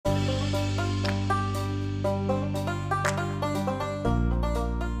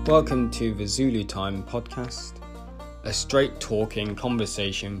Welcome to the Zulu Time podcast, a straight talking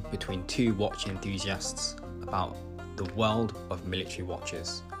conversation between two watch enthusiasts about the world of military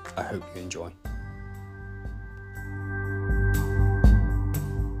watches. I hope you enjoy.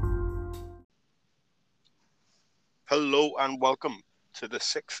 Hello and welcome to the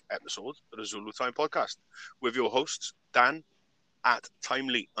 6th episode of the Zulu Time podcast with your hosts Dan at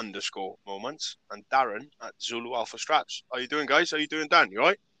timely_moments and Darren at Zulu Alpha Strats. How you doing, guys? How you doing, Dan? You all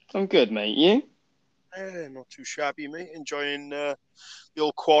right? I'm good, mate. You? Yeah, not too shabby, mate. Enjoying the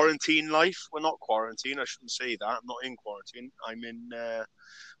old quarantine life. Well, not quarantine. I shouldn't say that. I'm not in quarantine. I'm in.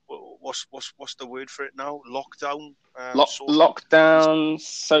 What's the word for it now? Lockdown. Lockdown,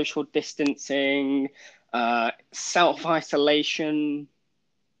 social distancing, self-isolation.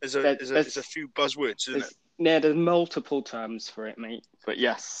 There's a few buzzwords, isn't it? Yeah, there's multiple terms for it, mate. But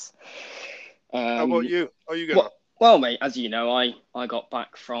yes. How about you? How are you going? Well, mate, as you know, I got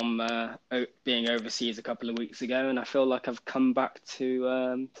back from being overseas a couple of weeks ago, and I feel like I've come back to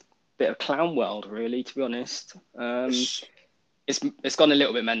a bit of clown world, really, to be honest. It's gone a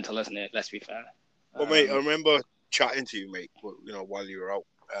little bit mental, hasn't it? Let's be fair. Well, mate, I remember chatting to you, mate, while you were out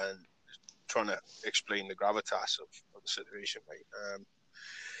and trying to explain the gravitas of the situation, mate.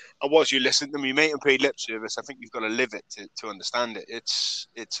 And once you listen to me, mate, and paid lip service, I think you've got to live it to understand it. It's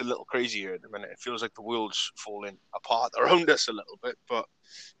a little crazy here at the minute. It feels like the world's falling apart around us a little bit, but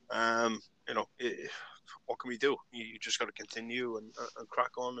what can we do? You just got to continue and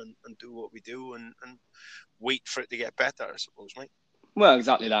crack on and do what we do and wait for it to get better, I suppose, mate. Well,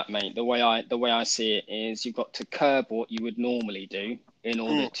 exactly that, mate. The way I see it is you've got to curb what you would normally do in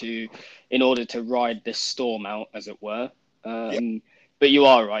order to ride this storm out, as it were. But you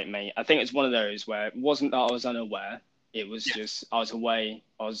are right, mate. I think it's one of those where it wasn't that I was unaware. It was just I was away.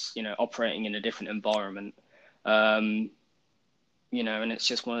 I was, operating in a different environment. And it's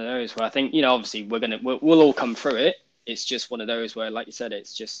just one of those where I think, obviously we'll all come through it. It's just one of those where, like you said,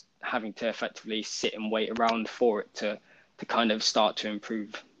 it's just having to effectively sit and wait around for it to kind of start to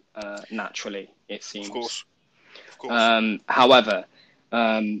improve naturally, it seems. Of course. However,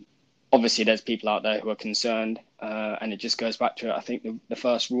 obviously there's people out there who are concerned, and it just goes back to, I think the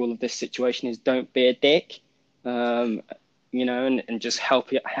first rule of this situation is don't be a dick, and just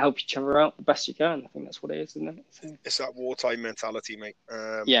help each other out the best you can. I think that's what it is, isn't it? So. It's that wartime mentality, mate.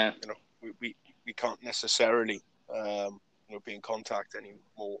 We can't necessarily, be in contact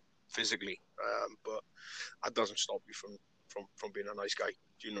anymore physically, but that doesn't stop you from being a nice guy.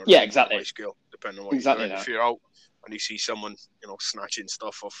 Do you know? Yeah, exactly. A nice girl, depending on what you're doing. If you're out and you see someone, snatching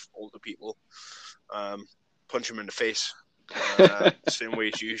stuff off older people, punch them in the face, the same way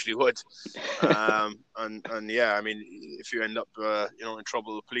as you usually would. If you end up, in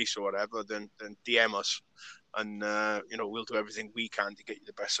trouble with the police or whatever, then DM us. And we'll do everything we can to get you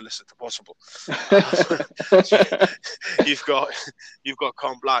the best solicitor possible. You've got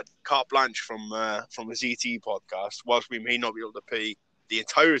carte blanche from the ZT podcast. Whilst we may not be able to pay the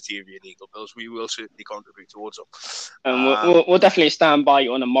entirety of your legal bills, we will certainly contribute towards them. And we'll definitely stand by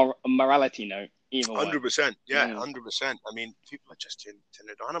you on a morality note. 100%, yeah, 100%. I mean, people are just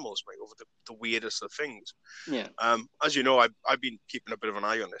turning animals, mate, over the weirdest of things. Yeah. As you know, I've been keeping a bit of an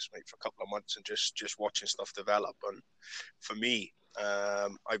eye on this, mate, for a couple of months and just watching stuff develop. And for me,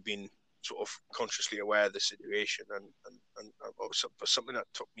 I've been sort of consciously aware of the situation, and something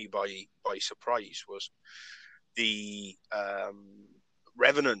that took me by surprise was the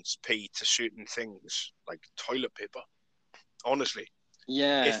revenants paid to certain things like toilet paper. Honestly.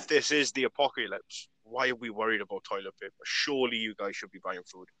 Yeah. If this is the apocalypse, why are we worried about toilet paper? Surely you guys should be buying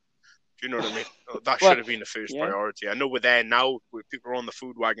food. Do you know what I mean? That should have been the first priority. I know we're there now. People are on the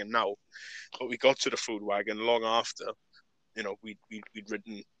food wagon now, but we got to the food wagon long after, we'd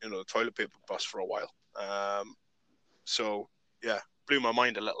ridden, the toilet paper bus for a while. Blew my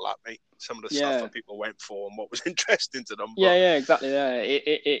mind a little, mate. Some of the stuff that people went for and what was interesting to them. But... Yeah, exactly. Yeah,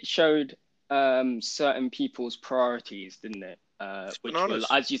 it showed certain people's priorities, didn't it? Which was,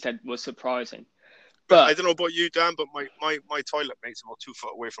 as you said, was surprising. But I don't know about you, Dan, but my toilet mate's about 2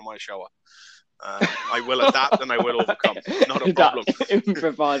 foot away from my shower. I will adapt and I will overcome. Not a problem.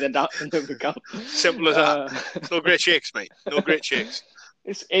 Improvise, adapt and overcome. Simple as that. No great shakes, mate. No great shakes.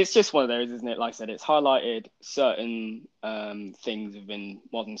 It's just one of those, isn't it? Like I said, it's highlighted certain things within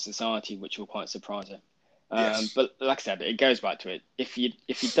modern society which were quite surprising. Yes. But like I said, it goes back to it. If you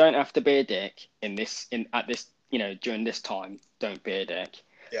don't have to be a dick during this time, don't be a dick.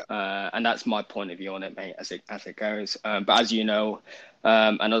 Yeah. And that's my point of view on it, mate, as it goes. But as you know,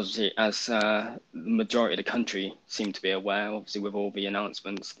 and obviously as the majority of the country seem to be aware, obviously with all the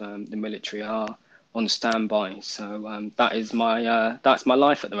announcements, the military are on standby. So that's my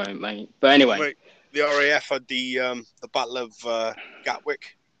life at the moment, mate. But anyway, Mate, the RAF had the Battle of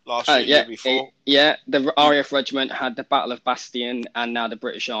Gatwick last year, year before. The RAF regiment had the Battle of Bastion, and now the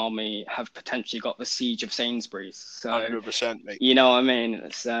British Army have potentially got the Siege of Sainsbury's. So 100%, mate. you know what I mean?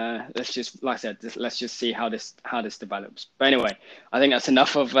 Let's just, like I said, let's just see how this develops. But anyway, I think that's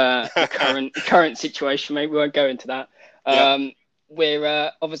enough of the current situation, mate. We won't go into that.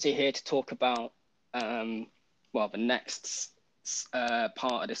 We're obviously here to talk about the next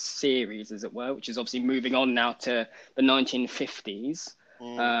part of the series, as it were, which is obviously moving on now to the 1950s.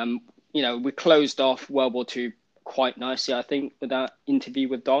 We closed off World War II quite nicely, I think, with that interview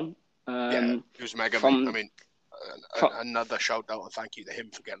with Don. It was mega, mate. I mean, another shout out and thank you to him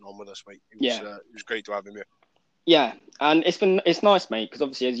for getting on with us, mate. It was great to have him here. Yeah, and it's nice, mate, because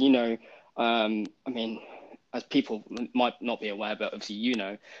obviously, as you know, I mean, as people might not be aware, but obviously,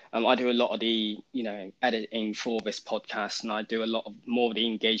 I do a lot of the, editing for this podcast, and I do a lot of more of the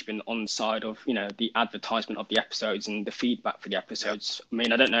engagement on the side of, the advertisement of the episodes and the feedback for the episodes. I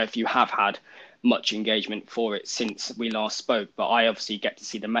mean, I don't know if you have had much engagement for it since we last spoke, but I obviously get to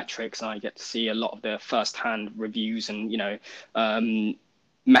see the metrics, and I get to see a lot of the first-hand reviews and,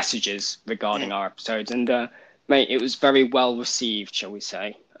 messages regarding our episodes. And, mate, it was very well received, shall we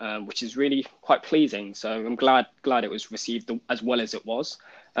say. Which is really quite pleasing. So I'm glad it was received as well as it was.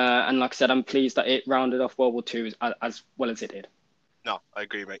 And like I said, I'm pleased that it rounded off World War II as well as it did. No, I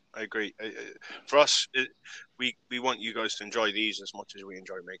agree, mate. I agree. For us, we want you guys to enjoy these as much as we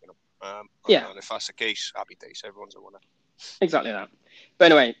enjoy making them. And if that's the case, happy days. Everyone's a winner. Exactly that. But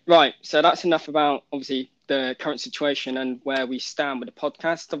anyway, right. So that's enough about, obviously, the current situation and where we stand with the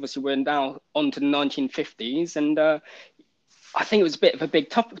podcast. Obviously, we're now on to the 1950s. And I think it was a bit of a big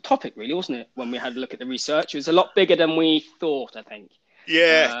topic, really, wasn't it? When we had a look at the research, it was a lot bigger than we thought, I think.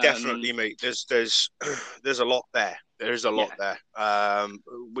 Yeah, definitely, mate. There's a lot there. There's a lot there.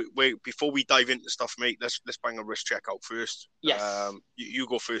 Before we dive into stuff, mate, let's bang a wrist check out first. Yes. You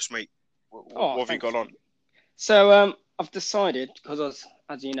go first, mate. What have you got on? So I've decided, because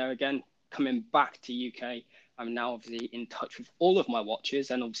as you know, again, coming back to UK, I'm now obviously in touch with all of my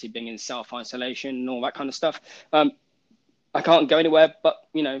watches, and obviously being in self-isolation and all that kind of stuff. I can't go anywhere but,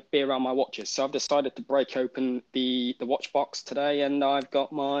 be around my watches. So I've decided to break open the watch box today, and I've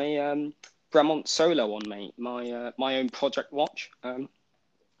got my Bremont Solo on, mate, my own project watch.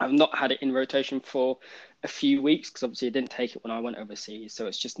 I've not had it in rotation for a few weeks because obviously I didn't take it when I went overseas. So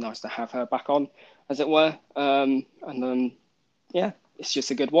it's just nice to have her back on, as it were. It's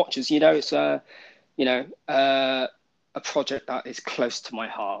just a good watch. As you know, it's a project that is close to my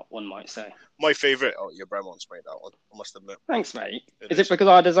heart, one might say. My favourite, your Bremont's made that one, I must admit. Thanks, mate. Is it because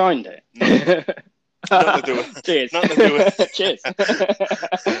I designed it? No. Nothing to do with it. Cheers. Nothing to do with it. Cheers.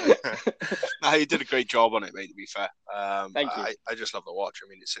 No, you did a great job on it, mate, to be fair. Thank you. I just love the watch. I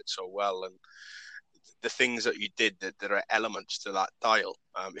mean, it sits so well, and the things that you did, that there are elements to that dial.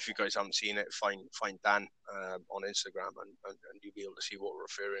 If you guys haven't seen it, find Dan on Instagram, and you'll be able to see what we're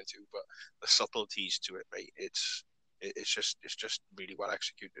referring to. But the subtleties to it, mate, it's just really well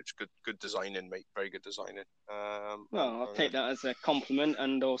executed. It's good designing, mate. Very good designing. I'll take that as a compliment,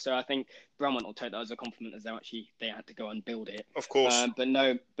 and also I think Bremont will take that as a compliment, as they had to go and build it. Of course. But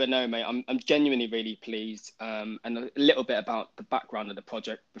no, mate. I'm genuinely really pleased. And a little bit about the background of the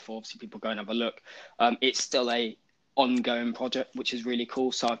project before obviously people go and have a look. It's still a ongoing project, which is really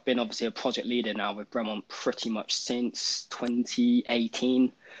cool. So I've been obviously a project leader now with Bremont pretty much since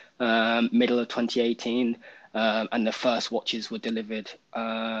 2018, middle of 2018. And the first watches were delivered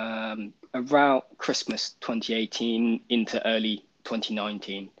around Christmas 2018 into early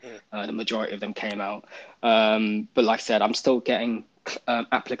 2019. The majority of them came out. But like I said, I'm still getting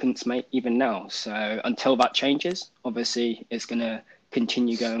applicants, mate, even now. So until that changes, obviously, it's going to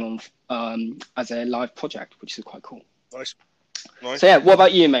continue going on as a live project, which is quite cool. Nice. So yeah, what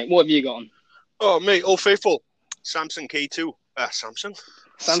about you, mate? What have you got on? Oh, mate, Old Faithful. Samsung K2.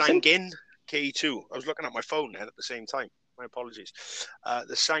 Sangin K2. I was looking at my phone then at the same time. My apologies.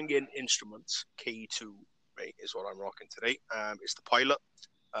 The Sangin Instruments K2, mate, is what I'm rocking today. It's the Pilot.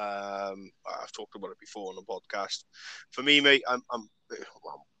 I've talked about it before on the podcast. For me, mate, I'm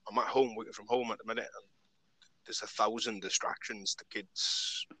at home, working from home at the minute, and there's 1,000 distractions. The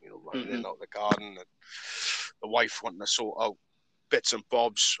kids, running in and out of the garden, and the wife wanting to sort out bits and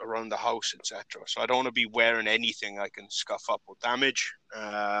bobs around the house, etc. So I don't want to be wearing anything I can scuff up or damage.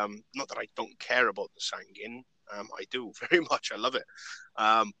 Not that I don't care about the Sangin. I do very much. I love it.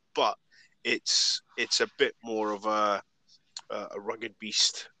 But it's a bit more of a rugged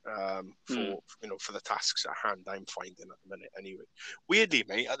beast for the tasks at hand. I'm finding at the minute anyway. Weirdly,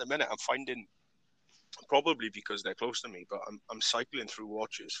 mate, at the minute I'm finding probably because they're close to me, but I'm cycling through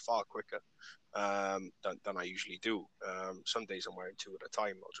watches far quicker than I usually do. Some days I'm wearing two at a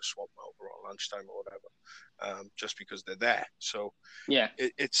time. I'll just swap them over on lunchtime or whatever, just because they're there. So Yeah,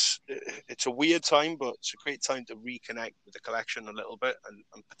 it's a weird time, but it's a great time to reconnect with the collection a little bit,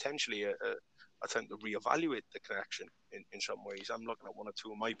 and potentially a time to reevaluate the collection in some ways. I'm looking at one or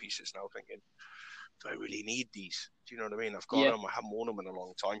two of my pieces now, thinking, do I really need these? Do you know what I mean? I've got them. I haven't worn them in a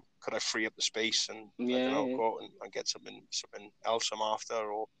long time. Could I free up the space and I don't know, go out and get something else I'm after?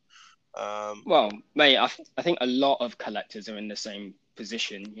 Or well, mate, I think a lot of collectors are in the same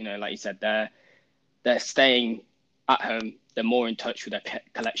position. You know, like you said, they're staying at home. They're more in touch with their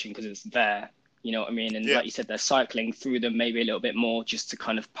collection because it's there. You know what I mean? And like you said, they're cycling through them maybe a little bit more just to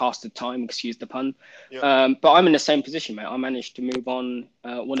kind of pass the time, excuse the pun. But I'm in the same position, mate. I managed to move on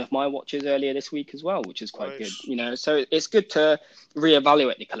one of my watches earlier this week as well, which is quite good. You know, so it's good to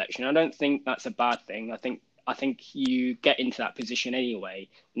reevaluate the collection. I don't think that's a bad thing. I think you get into that position anyway,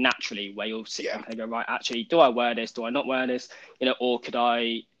 naturally, where you'll sit and go, right, actually, do I wear this? Do I not wear this? You know, or could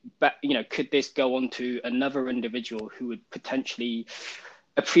I, you know, could this go on to another individual who would potentially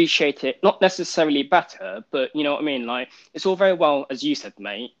appreciate it, not necessarily better, but you know what I mean? Like, it's all very well, as you said,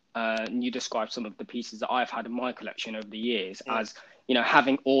 mate, and you described some of the pieces that I've had in my collection over the years as, you know,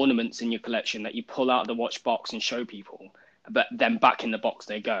 having ornaments in your collection that you pull out of the watch box and show people, but then back in the box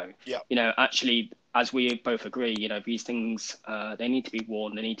they go. You know, actually, as we both agree, you know, these things, they need to be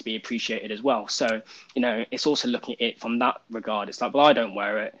worn, they need to be appreciated as well. So, you know, it's also looking at it from that regard. It's like, well, I don't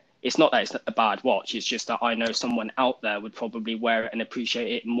wear it. It's not that it's a bad watch. It's just that I know someone out there would probably wear it and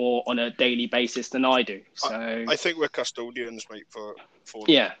appreciate it more on a daily basis than I do. So I think we're custodians, mate, for them.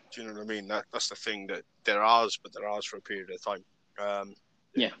 Do you know what I mean? That's the thing, that they're ours, but they're ours for a period of time.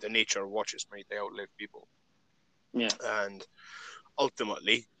 The nature of watches, mate, they outlive people. And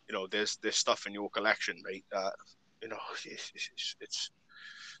ultimately, you know, there's stuff in your collection, mate, that, you know, it's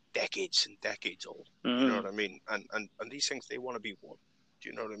decades and decades old. You know what I mean? And these things, they want to be worn. Do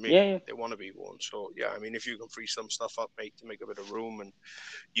you know what I mean? They want to be worn. So, I mean, if you can free some stuff up, mate, to make a bit of room, and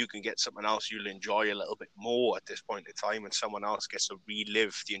you can get something else you'll enjoy a little bit more at this point in time, and someone else gets to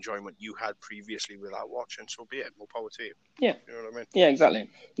relive the enjoyment you had previously with that watch, and so be it. More power to you. Yeah. You know what I mean? Yeah, exactly.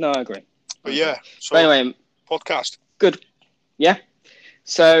 No, I agree. But so but anyway, podcast. Good. Yeah.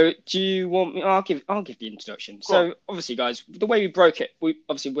 So do you want me? I'll give the introduction. So obviously, guys, the way we broke it, we're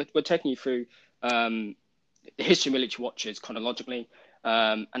taking you through the history of military watches chronologically,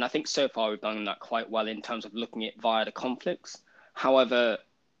 and I think so far we've done that quite well in terms of looking at via the conflicts. However,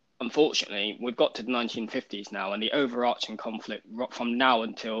 unfortunately, we've got to the 1950s now, and the overarching conflict from the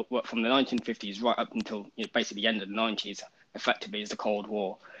 1950s right up until, you know, basically the end of the 90s, effectively, is the Cold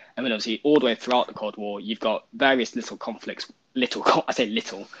War. I mean, obviously, all the way throughout the Cold War, you've got various little conflicts. I say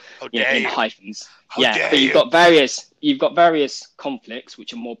little, in hyphens. But you've got various conflicts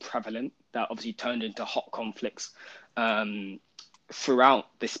which are more prevalent, that obviously turned into hot conflicts throughout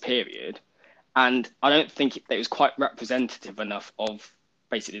this period. And I don't think it was quite representative enough of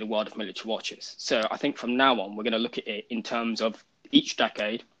basically the world of military watches. So I think from now on, we're going to look at it in terms of each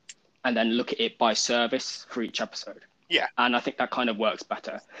decade, and then look at it by service for each episode. And I think that kind of works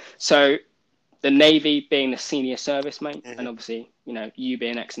better. So the Navy being the senior service, mate, and obviously, you know, you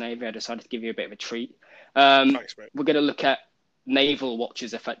being ex-Navy, I decided to give you a bit of a treat. Thanks, mate. We're going to look at naval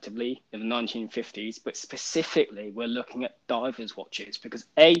watches effectively in the 1950s, but specifically we're looking at divers' watches because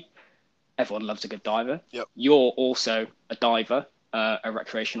everyone loves a good diver. You're also a diver, a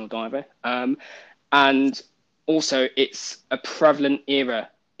recreational diver. And also it's a prevalent era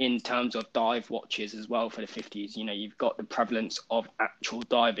in terms of dive watches as well for the 50s. You know, you've got the prevalence of actual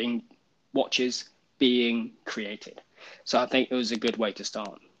diving watches being created. So I think it was a good way to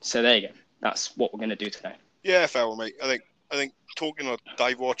start. So there you go. That's what we're going to do today. Yeah, fair one, mate. I think talking about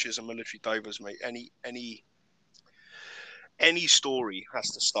dive watches and military divers, mate, any story has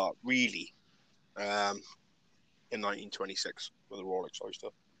to start really in 1926 with the Rolex Oyster.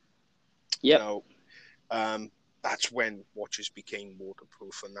 You know, that's when watches became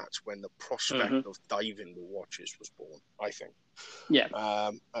waterproof, and that's when the prospect of diving with watches was born, I think.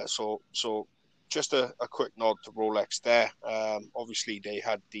 So just a quick nod to Rolex there. Obviously, they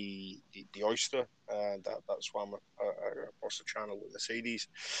had the Oyster that swam across the channel with Mercedes,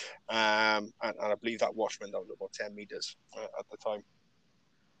 and I believe that watch went down to about 10 meters at the time.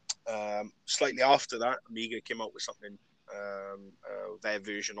 Slightly after that, Omega came out with something, their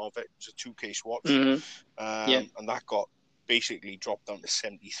version of it. It's a 2-case watch, and that got basically dropped down to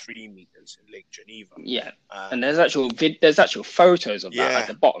 73 meters in Lake Geneva. And there's actual photos of that at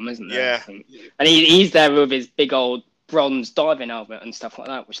the bottom, isn't there? And he's there with his big old bronze diving helmet and stuff like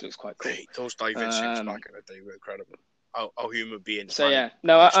that, which looks quite cool. Mate, those diving suits back in the day were incredible. How human beings managed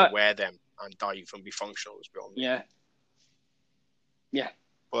to wear them and dive and be functional is beyond me. Yeah.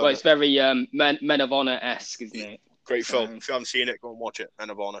 Well, it's very Men of Honor-esque, isn't it? Great film. If you haven't seen it, go and watch it. Men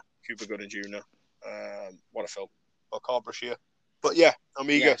of Honor, Cuba Gooding Jr. What a film. Well, Brashear. But yeah,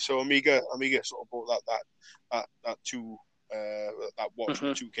 Amiga. Yeah. So Amiga sort of brought that watch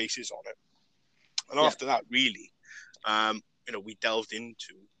with 2 cases on it. And after that, really, we delved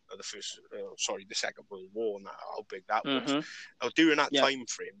into the Second World War and how big that was. Now, during that time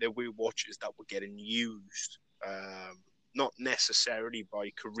frame, there were watches that were getting used, not necessarily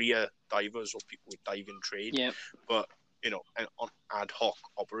by career divers or people with diving trade, but on ad hoc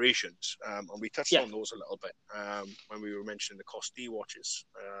operations. And we touched on those a little bit when we were mentioning the Costi watches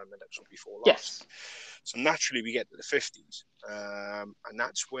the episode before last. Yes. So naturally, we get to the 50s, and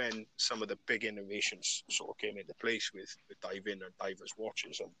that's when some of the big innovations sort of came into place with diving and divers'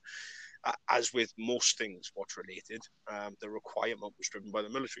 watches. And as with most things watch-related, the requirement was driven by the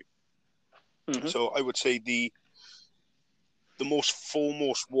military. So I would say the most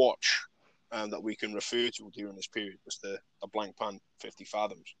foremost watch that we can refer to during this period was the Blancpain 50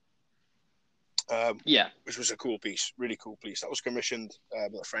 Fathoms. Which was a cool piece, really cool piece. That was commissioned by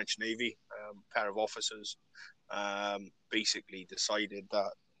the French Navy. A pair of officers basically decided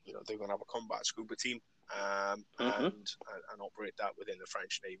that they're going to have a combat scuba team and operate that within the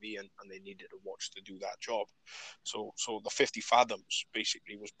French Navy, and they needed a watch to do that job. So the 50 Fathoms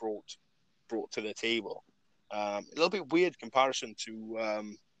basically was brought to the table. A little bit weird comparison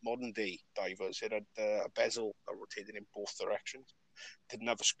to modern day divers. It had a bezel that rotated in both directions. Didn't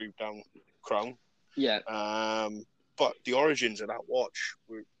have a screwed down crown. But the origins of that watch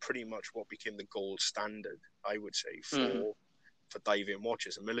were pretty much what became the gold standard, I would say, for diving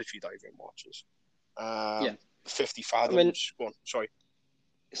watches and military diving watches. 50 Fathoms. Go on, sorry.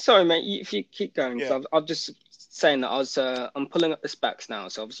 Sorry, mate. If you keep going, I'm just saying that I'm pulling up the specs now.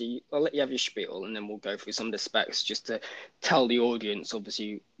 So obviously, I'll let you have your spiel, and then we'll go through some of the specs just to tell the audience,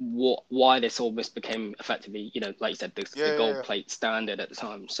 obviously, why this almost became effectively, like you said, the gold plate standard at the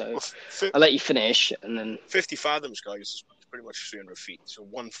time. So I'll let you finish, and then 50 fathoms, guys, is pretty much 300 feet. So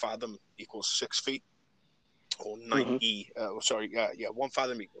 1 fathom equals 6 feet. Or 90, 1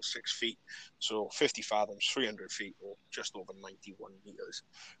 fathom equals 6 feet. So 50 fathoms, 300 feet, or just over 91 meters.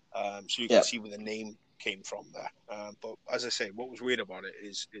 So you can see where the name came from there. But as I say, what was weird about it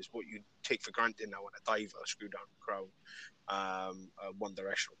is what you take for granted now in a diver, screw down crown, one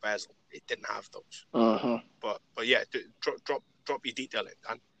directional bezel. It didn't have those. But yeah, drop your detail in,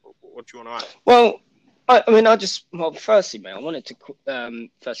 Dan. What do you want to add? Well, firstly, mate, I wanted to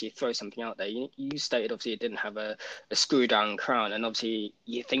firstly throw something out there. You stated, obviously, it didn't have a screw-down crown, and obviously,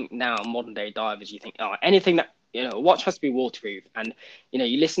 you think now, modern-day divers, you think, anything that, a watch has to be waterproof, and,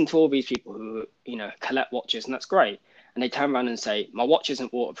 you listen to all these people who, collect watches, and that's great, and they turn around and say, my watch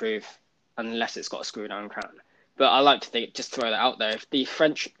isn't waterproof unless it's got a screw-down crown. But I like to think, just throw that out there, if the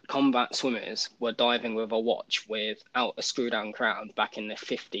French combat swimmers were diving with a watch without a screw-down crown back in the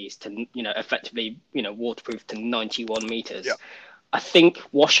 50s to, effectively, waterproof to 91 meters, I think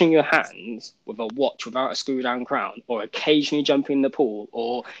washing your hands with a watch without a screw-down crown, or occasionally jumping in the pool,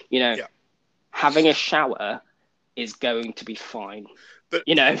 or, having a shower is going to be fine. But,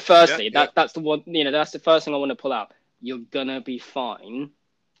 firstly, that's the one, that's the first thing I want to pull out. You're going to be fine.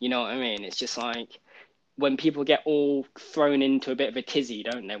 You know what I mean? It's just like, when people get all thrown into a bit of a tizzy,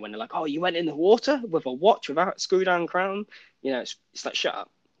 don't they? When they're like, oh, you went in the water with a watch without a screw-down crown? It's like, shut up,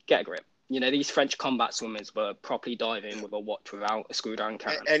 get a grip. These French combat swimmers were properly diving with a watch without a screw-down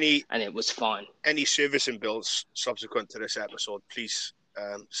crown, and it was fine. Any servicing bills subsequent to this episode, please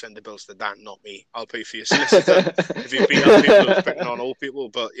send the bills to Dan, not me. I'll pay for your solicitor if you beat up people picking on old people.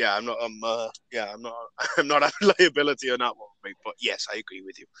 But yeah, I'm not a liability on that one, mate. But yes, I agree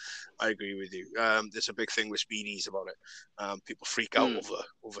with you. There's a big thing with speedies about it. People freak out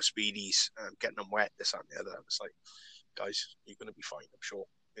over speedies, getting them wet, this and the other. It's like, guys, you're going to be fine, I'm sure.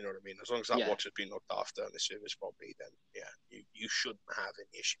 You know what I mean? As long as that watch has been looked after and the service properly, then you shouldn't have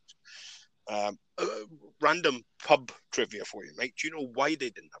any issues. Random pub trivia for you, mate. Do you know why they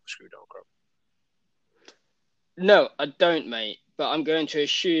didn't have a screw down crown? No, I don't, mate. But I'm going to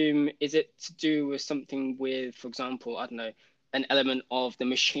assume, is it to do with something with, for example, I don't know, an element of the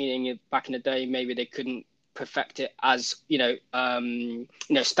machining back in the day? Maybe they couldn't perfect it as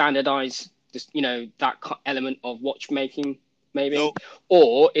standardize just that element of watchmaking, maybe. No.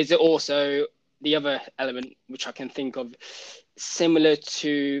 Or is it also the other element which I can think of, similar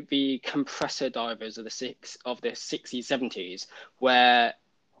to the compressor divers of the 60s, 70s, where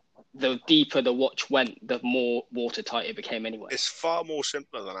the deeper the watch went, the more watertight it became anyway. It's far more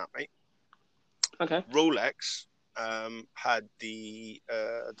simpler than that, mate. Okay. Rolex had the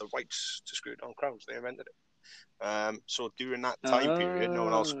rights to screw down crowns. They invented it. So during that time period, no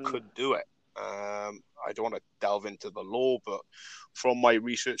one else could do it. I don't want to delve into the law, but from my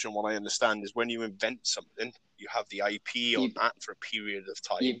research and what I understand is when you invent something, you have the IP on that for a period of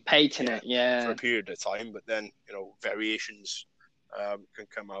time. You patent it, yeah. For a period of time, but then, variations can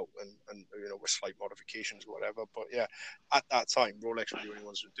come out and with slight modifications or whatever. But yeah, at that time, Rolex were the only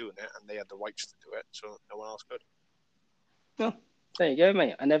ones who were doing it, and they had the rights to do it, so no one else could. Well, there you go,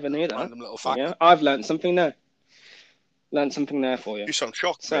 mate. I never knew that. Random little fact. Yeah, I've learned something there. Learned something there for you. You sound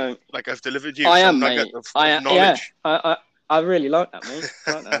shocked, so, mate. Like I've delivered you some nugget mate. of knowledge. Yeah, I really like that, mate.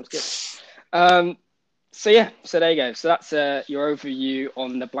 I like that. It's good. So there you go. So that's your overview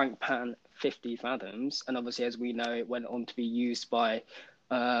on the Blank Pan 50 fathoms, and obviously, as we know, it went on to be used by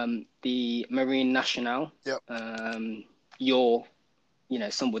the Marine Nationale. Yep.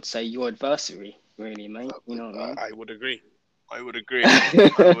 Some would say your adversary, really, mate. You know what I mean? I would agree. I would agree.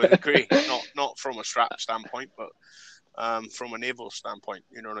 Not from a strap standpoint, but from a naval standpoint.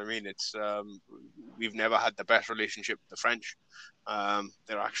 You know what I mean? It's we've never had the best relationship with the French.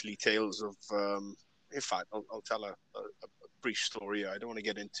 They're actually tales of. In fact, I'll tell a brief story. I don't want to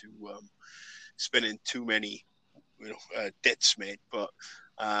get into spinning too many, debts, mate. But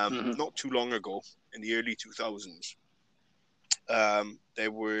not too long ago, in the early 2000s,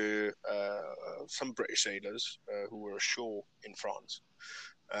 there were some British sailors who were ashore in France,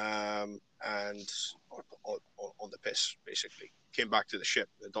 and on the piss, basically, came back to the ship,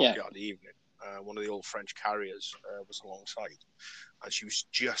 the dockyard in the evening. One of the old French carriers was alongside, and she was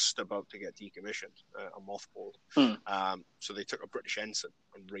just about to get decommissioned, and mothballed. So they took a British ensign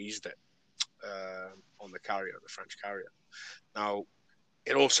and raised it on the carrier, the French carrier. Now,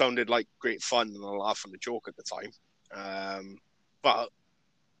 it all sounded like great fun and a laugh and a joke at the time, but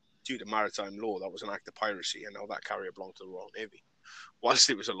due to maritime law, that was an act of piracy, and now that carrier belonged to the Royal Navy, whilst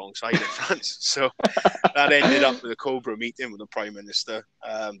it was alongside in France. So that ended up with a Cobra meeting with the Prime Minister.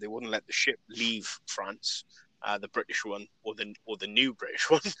 They wouldn't let the ship leave France, the British one or the new British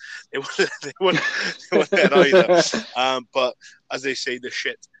one. They wouldn't let either. But as they say, the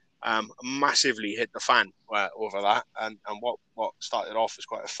shit massively hit the fan over that, and what started off as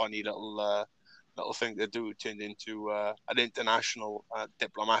quite a funny little thing to do turned into an international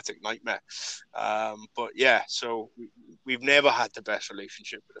diplomatic nightmare. But yeah, so we've never had the best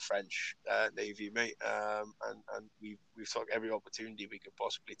relationship with the French Navy, mate, and we've took every opportunity we could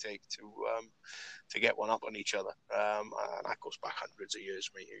possibly take to get one up on each other, and that goes back hundreds of years,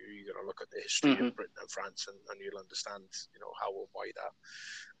 mate. You're gonna look at the history of Britain and France, and you'll understand, how and why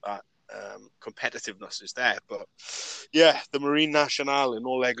that competitiveness is there. But yeah, the Marine Nationale in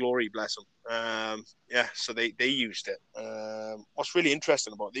all their glory, bless them. So they used it. What's really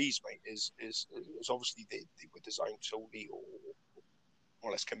interesting about these, mate, is obviously they were designed solely or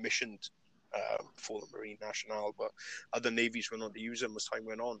more or less commissioned for the Marine Nationale, but other navies went on to use them as time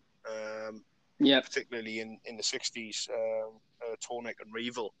went on. Particularly in the 60s, Tornik and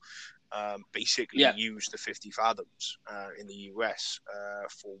Revel basically used the 50 fathoms in the US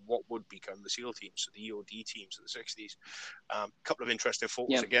for what would become the SEAL teams, so the EOD teams of the 60s. A couple of interesting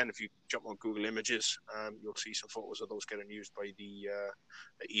photos. Again, if you jump on Google Images, you'll see some photos of those getting used by the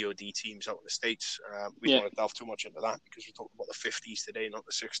EOD teams out in the States. We don't want to delve too much into that because we're talking about the 50s today, not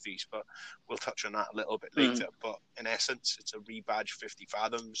the 60s, but we'll touch on that a little bit later. But in essence, it's a rebadged 50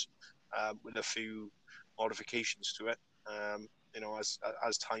 fathoms with a few modifications to it.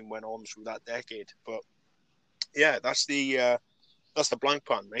 As time went on through that decade. But yeah, that's the Blank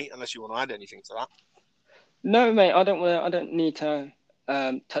Pan, mate. Unless you want to add anything to that. No, mate. I don't need to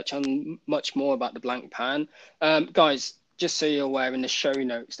touch on much more about the Blank Pan, guys. Just so you're aware, in the show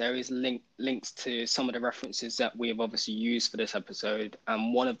notes there is links to some of the references that we have obviously used for this episode,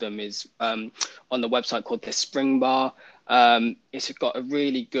 and one of them is on the website called the Spring Bar. It's got a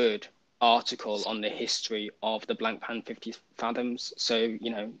really good article on the history of the Blank Pan 50 fathoms, so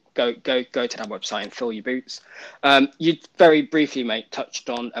go to that website and fill your boots. You very briefly, mate, touched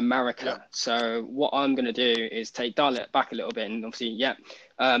on America. So what I'm going to do is dial it back a little bit, and obviously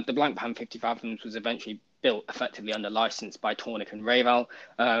the Blank Pan 50 fathoms was eventually built effectively under license by Tornik and Revel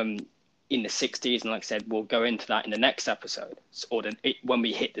in the 60s, and like I said, we'll go into that in the next episode, or when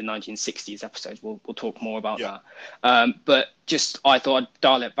we hit the 1960s episodes, we'll talk more about that. But I thought I'd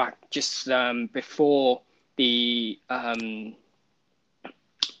dial it back just before the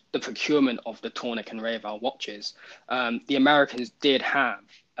procurement of the Tornik and Revel watches. The Americans did have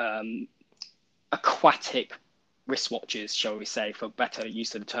aquatic wristwatches, shall we say, for better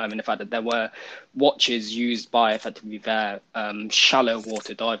use of the term, in the fact that there were watches used by effectively their shallow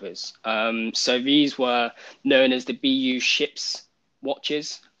water divers. So these were known as the BU ships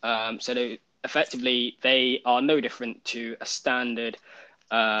watches. So they are no different to a standard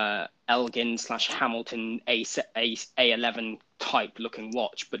Elgin / Hamilton A11 type looking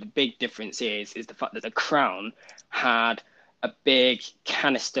watch, but the big difference is the fact that the crown had a big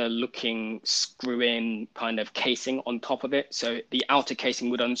canister looking screw in kind of casing on top of it. So the outer casing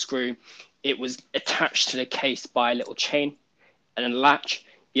would unscrew. It was attached to the case by a little chain and a latch.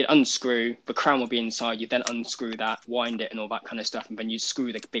 You'd unscrew, the crown would be inside, you then unscrew that, wind it and all that kind of stuff, and then you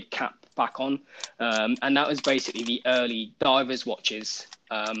screw the big cap back on. And that was basically the early divers watches,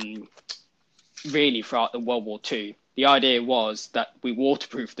 really throughout the World War II. The idea was that we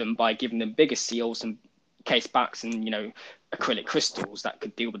waterproofed them by giving them bigger seals and case backs and, acrylic crystals that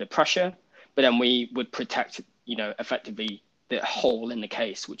could deal with the pressure, but then we would protect, effectively the hole in the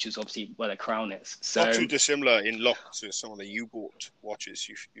case, which is obviously where the crown is. So not too dissimilar in look to some of the U-boat watches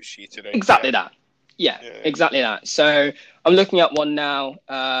you see today. Exactly that. Yeah, exactly that. So I'm looking at one now,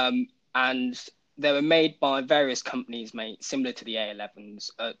 and they were made by various companies, mate, similar to the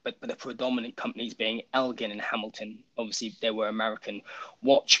A11s, but the predominant companies being Elgin and Hamilton. Obviously, they were American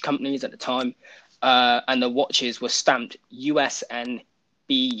watch companies at the time, and the watches were stamped USN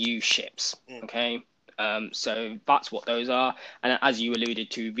BU ships. Okay. So that's what those are. And as you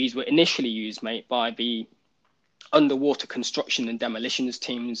alluded to, these were initially used, mate, by the underwater construction and demolitions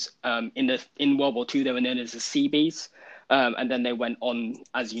teams. In World War II, they were known as the Seabees. And then they went on,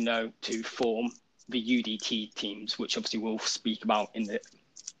 as you know, to form the UDT teams, which obviously we'll speak about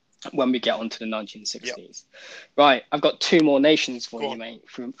when we get onto the 1960s. Yep. Right, I've got two more nations for you, mate,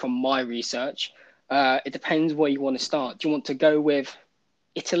 from my research. It depends where you want to start. Do you want to go with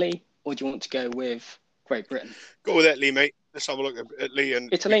Italy or do you want to go with Great Britain? Go with Italy, mate. Let's have a look at Italy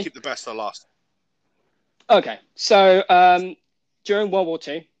and Italy? Keep the best for last. Okay, so during World War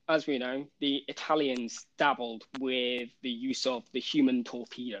II, as we know, the Italians dabbled with the use of the human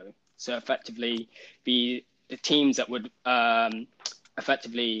torpedo. So effectively, the teams that would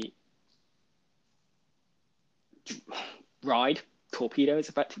effectively ride torpedoes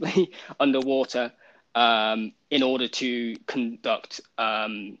effectively underwater in order to conduct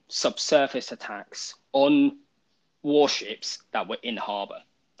subsurface attacks on warships that were in harbour.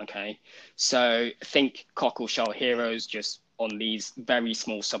 Okay, so think cockle-shell heroes just on these very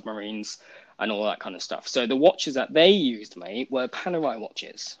small submarines and all that kind of stuff. So the watches that they used, mate, were Panerai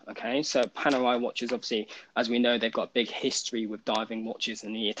watches. Okay, so Panerai watches, obviously, as we know, they've got a big history with diving watches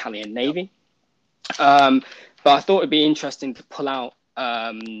in the Italian Navy. But I thought it'd be interesting to pull out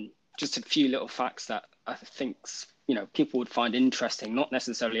just a few little facts that I think people would find interesting, not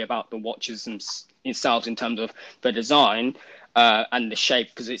necessarily about the watches themselves in terms of the design and the shape,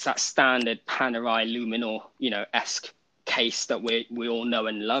 because it's that standard Panerai Luminor, esque case that we all know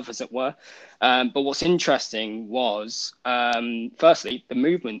and love, as it were. But what's interesting was, firstly, the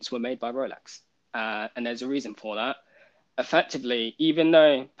movements were made by Rolex, and there's a reason for that. Effectively, even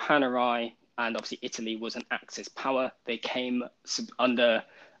though Panerai and obviously Italy was an Axis power, they came under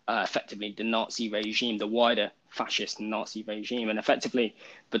effectively the Nazi regime, the wider fascist Nazi regime. And effectively,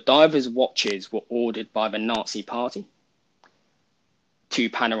 the divers' watches were ordered by the Nazi party to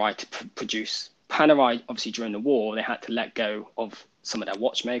Panerai to produce. Panerai, obviously, during the war, they had to let go of some of their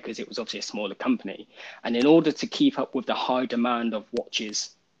watchmakers. It was obviously a smaller company. And in order to keep up with the high demand of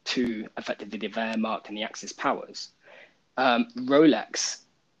watches to effectively the Wehrmacht and the Axis powers, Rolex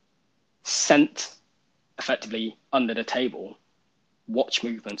sent effectively under the table watch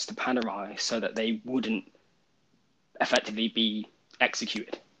movements to Panerai so that they wouldn't effectively be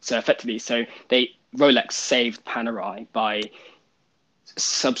executed. So effectively, Rolex saved Panerai by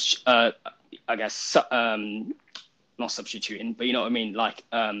not substituting, but you know what I mean, like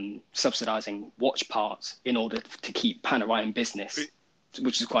subsidizing watch parts in order to keep Panerai in business,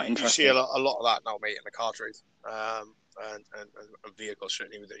 which is quite interesting. You see a lot of that now, mate, in the car trade. And vehicles,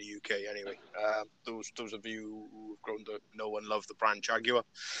 certainly within the UK anyway. Those of you who have grown to know and love the brand Jaguar,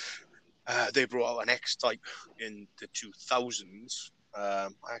 they brought out an X-Type in the 2000s. I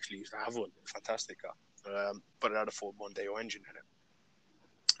actually used to have one, fantastic car, but it had a Ford Mondeo engine in it.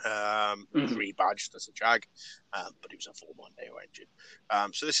 It was rebadged as a Jag, but it was a Ford Mondeo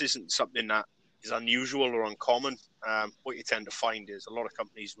engine. So this isn't something that is unusual or uncommon. What you tend to find is a lot of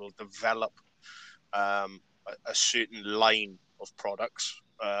companies will develop a certain line of products.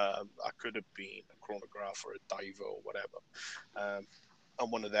 That could have been a chronograph or a diver or whatever.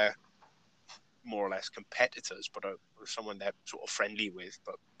 And one of their more or less competitors, but someone they're sort of friendly with,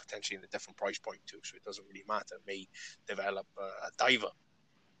 but potentially in a different price point too. So it doesn't really matter. May develop a diver.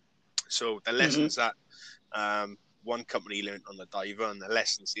 So the lessons that one company learned on the diver and the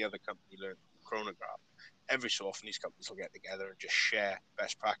lessons the other company learned on the chronograph, every so often these companies will get together and just share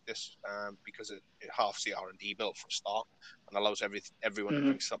best practice, because it halves the R&D bill for a start and allows everyone to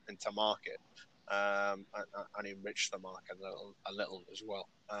bring something to market, and enrich the market a little as well.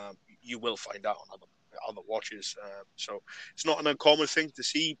 You will find out on other watches, so it's not an uncommon thing to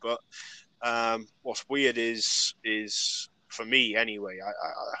see. But what's weird is for me anyway,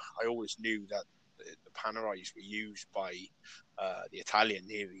 I always knew that the Panerais were used by the Italian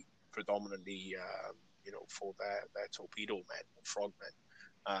Navy predominantly, for their torpedo men or frogmen,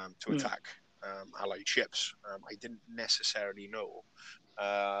 to attack Allied ships. I didn't necessarily know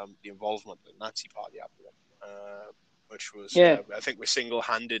the involvement of the Nazi Party after them, which was, I think, we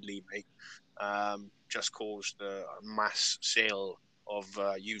single-handedly, mate, just caused a mass sale of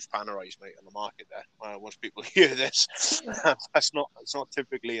used Panerais, mate, on the market there. Once people hear this, it's not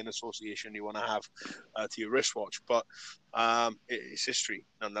typically an association you want to have to your wristwatch, but it's history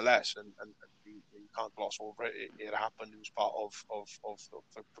nonetheless, and you can't gloss over it. It happened. It was part of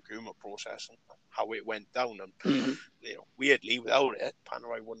the procurement process and how it went down. And weirdly, without it,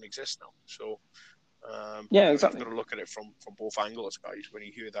 Panerai wouldn't exist now. So. Exactly. You've got to look at it from both angles, guys. When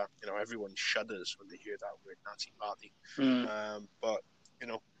you hear that, everyone shudders when they hear that word Nazi Party. But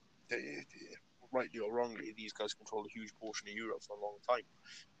rightly or wrongly, these guys controlled a huge portion of Europe for a long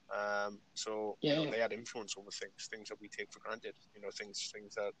time. So they had influence over things that we take for granted.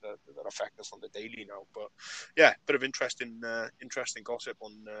 Things that affect us on the daily now. But yeah, bit of interesting gossip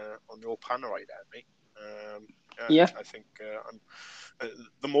on your Panerai there, mate. I think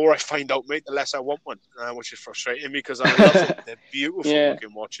the more I find out, mate, the less I want one, which is frustrating because I love them. They're beautiful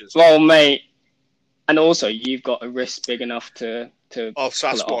looking watches. Well, mate, and also you've got a wrist big enough to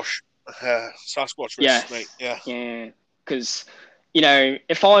Sasquatch, Sasquatch wrist, mate. Yeah. Because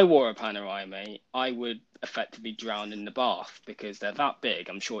if I wore a Panerai, mate, I would effectively drown in the bath because they're that big.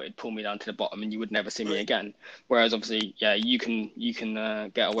 I'm sure it'd pull me down to the bottom, and you would never see me again. Whereas obviously, you can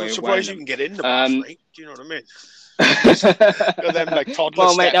get away with. I'm surprised you can get in the bath, mate. Do you know what I mean? Them like toddler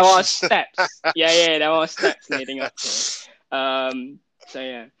well, steps. mate, there are steps. There are steps leading up to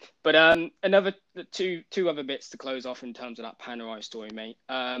it. But another two other bits to close off in terms of that Panerai story, mate.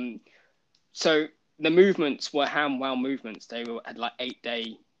 So the movements were hand-wound movements. They had like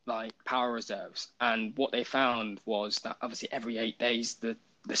 8-day power reserves, and what they found was that obviously every 8 days the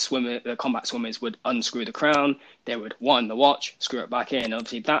combat swimmers would unscrew the crown. They would wind the watch, screw it back in.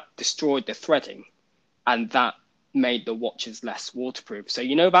 Obviously, that destroyed the threading, and that made the watches less waterproof. So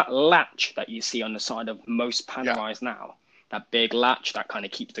that latch that you see on the side of most Panerais now, that big latch that kind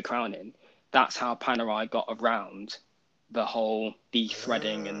of keeps the crown in, that's how Panerai got around the whole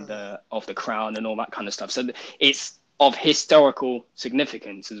de-threading of the crown and all that kind of stuff. So it's of historical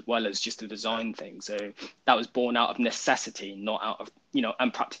significance as well as just a design thing. So that was born out of necessity, not out of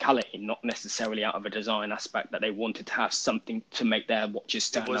and practicality, not necessarily out of a design aspect that they wanted to have something to make their watches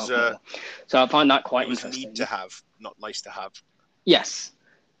stand out more. So I find that quite interesting. Need to have, not nice to have. Yes,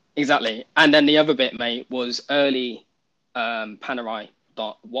 exactly. And then the other bit, mate, was early Panerai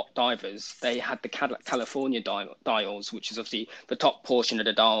divers. They had the California dials, which is obviously the top portion of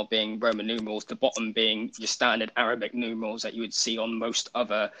the dial being Roman numerals, the bottom being your standard Arabic numerals that you would see on most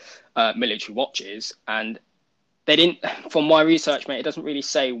other military watches. And they didn't, from my research, mate, it doesn't really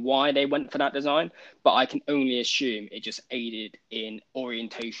say why they went for that design, but I can only assume it just aided in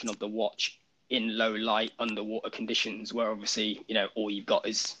orientation of the watch in low light underwater conditions, where obviously all you've got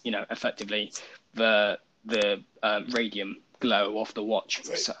is effectively the radium glow off the watch.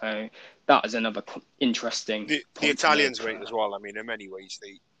 Right. So that is another interesting. The Italians, mate, as well. I mean, in many ways,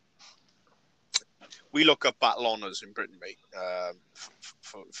 we look up battle honours in Britain, mate,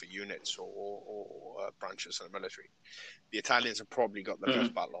 for units or branches of the military. The Italians have probably got the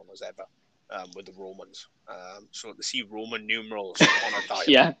best battle honours ever, with the Romans. So to see Roman numerals on a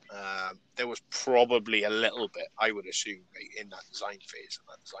dial, there was probably a little bit, I would assume, mate, in that design phase and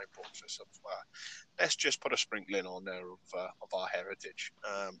that design process of let's just put a sprinkling on there of our heritage.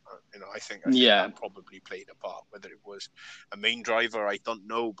 I think that probably played a part. Whether it was a main driver, I don't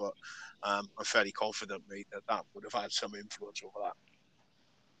know, but I'm fairly confident, mate, that would have had some influence over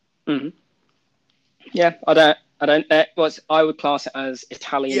that. Mm-hmm. Yeah, I would class it as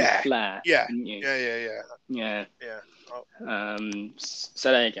Italian flair. Yeah.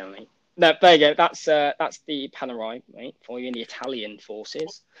 So there you go, mate. No, there you go. That's the Panerai, mate, for you in the Italian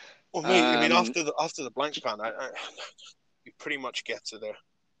forces. Well, mate, I mean, after the blank pan, you pretty much get to the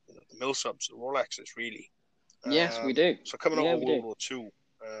the Millsaps, the Rolexes, really. Yes, we do. So coming out Yeah, of we World do. War II,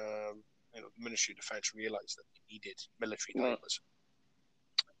 the Ministry of Defence realised that they needed military Well, divers.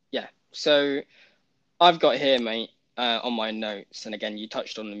 yeah. So I've got here, mate, on my notes, and again, you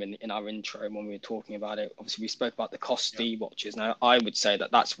touched on them in our intro when we were talking about it. Obviously, we spoke about the Costi watches. Now, I would say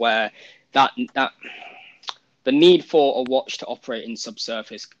that's where that the need for a watch to operate in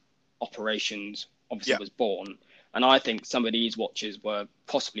subsurface operations obviously was born. And I think some of these watches were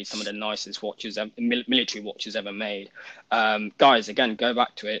possibly some of the nicest watches, military watches ever made. Guys, again, go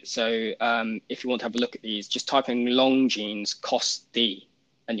back to it. So if you want to have a look at these, just type in Longines Costi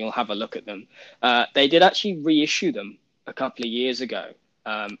and you'll have a look at them. They did actually reissue them a couple of years ago,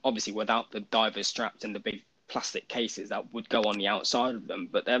 obviously without the diver straps and the big plastic cases that would go on the outside of them,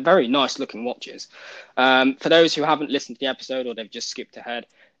 but they're very nice looking watches. For those who haven't listened to the episode or they've just skipped ahead,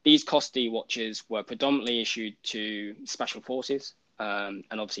 these Costi watches were predominantly issued to special forces, and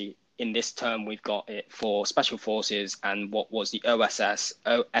obviously in this term we've got it for special forces and what was the OSS,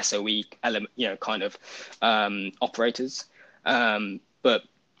 SOE element, kind of operators. But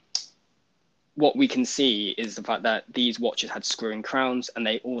what we can see is the fact that these watches had screw-in crowns, and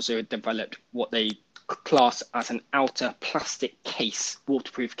they also developed what they class as an outer plastic case,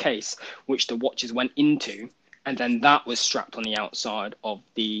 waterproof case, which the watches went into, and then that was strapped on the outside of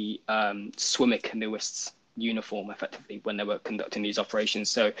the swimmer canoeists uniform, effectively, when they were conducting these operations.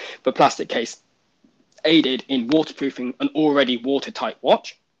 So the plastic case aided in waterproofing an already watertight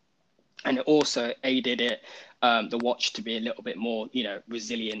watch, and it also aided the watch to be a little bit more,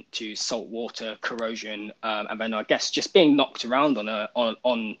 resilient to salt water corrosion, and then I guess just being knocked around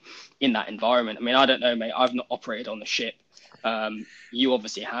on in that environment. I mean, I don't know, mate. I've not operated on the ship. You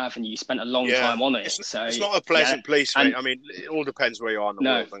obviously have, and you spent a long time on it. It's not a pleasant place, mate. I mean, it all depends where you are in the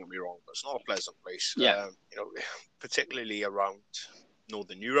world. Don't get me wrong, but it's not a pleasant place. Yeah. Particularly around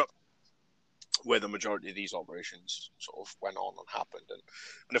Northern Europe, where the majority of these operations sort of went on and happened.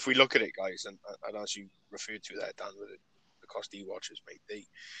 And if we look at it, guys, and as you referred to there, Dan, with the Costi watches, mate,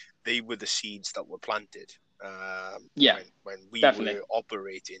 they were the seeds that were planted when we definitely were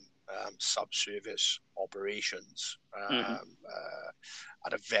operating subservice operations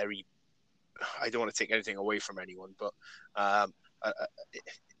at a very, I don't want to take anything away from anyone, but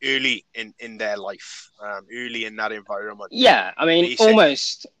early in their life, early in that environment. Yeah, I mean,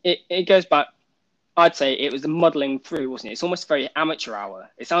 almost, it goes back, I'd say it was muddling through, wasn't it? It's almost very amateur hour.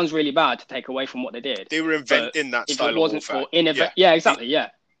 It sounds really bad to take away from what they did. They were inventing that style of warfare.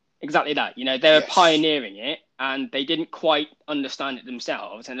 Exactly that. They were pioneering it, and they didn't quite understand it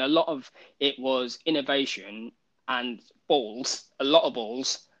themselves. And a lot of it was innovation and a lot of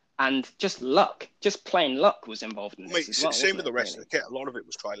balls, and just luck. Just plain luck was involved in this as well. Same with the rest of the kit. A lot of it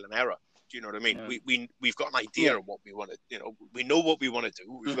was trial and error. Do you know what I mean? Yeah. We've got an idea of what we want to, we know what we want to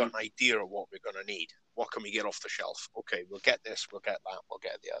do. We've got an idea of what we're going to need. What can we get off the shelf? Okay, we'll get this, we'll get that, we'll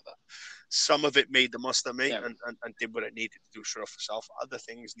get the other. Some of it made the muster, mate, and did what it needed to do straight off the shelf. Other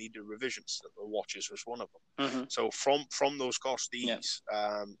things needed revisions. The watches was one of them. So from those Costis,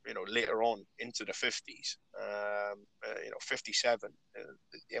 later on into the 50s, 57,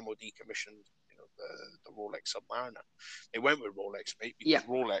 the MOD commissioned the Rolex Submariner. They went with Rolex, mate, because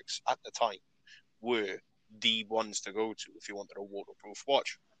Rolex at the time were the ones to go to if you wanted a waterproof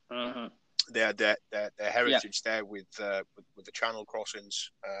watch. Their heritage there with the channel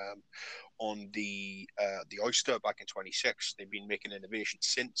crossings on the Oyster back in 26. They've been making innovations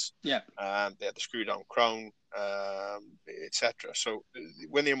since. They had the screw down crown, etc. So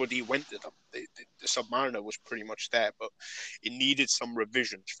when the MOD went to them, the Submariner was pretty much there, but it needed some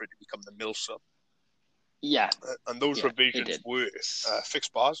revisions for it to become the Milsub. And those revisions were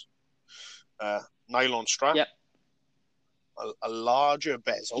fixed bars, nylon strap, a larger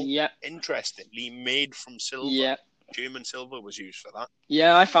bezel, interestingly made from silver. German silver was used for that.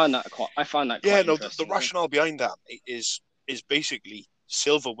 I found that quite interesting. The rationale behind that is basically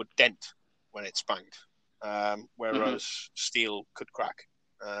silver would dent when it's banged, whereas steel could crack.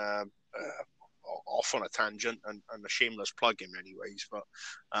 Off on a tangent and a shameless plug in many ways, but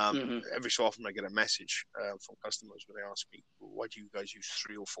every so often I get a message from customers where they ask me, why do you guys use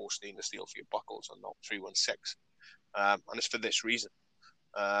 304 stainless steel for your buckles and not 316? And it's for this reason.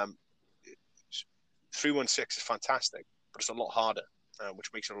 316 is fantastic, but it's a lot harder,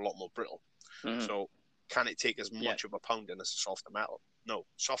 which makes it a lot more brittle. So can it take as much of a pounding as a softer metal? No,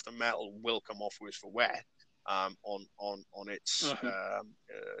 softer metal will come off worse for wear on its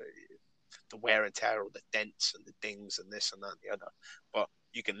the wear and tear or the dents and the dings and this and that and the other. But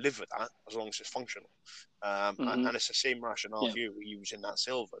you can live with that as long as it's functional. And it's the same rationale here we're using that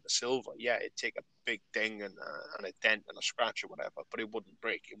silver. The silver, yeah, it'd take a big ding and a dent and a scratch or whatever, but it wouldn't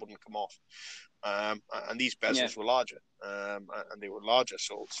break, it wouldn't come off. And these bezels were larger, and they were larger,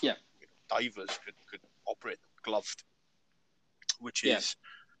 so divers could operate them gloved, which is.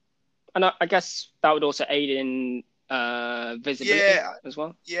 And I guess that would also aid in visibility as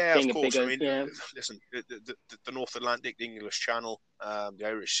well. Yeah, of course. I mean, listen, the North Atlantic, the English Channel, the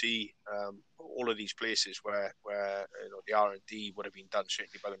Irish Sea, all of these places where the R&D would have been done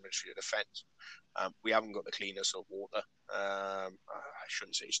certainly by the Ministry of Defence. We haven't got the cleanness of water. I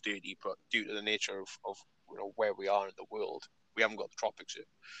shouldn't say it's dirty, but due to the nature of where we are in the world, we haven't got the tropics here.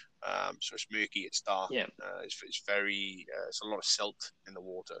 So it's murky, it's dark, it's very, it's a lot of silt in the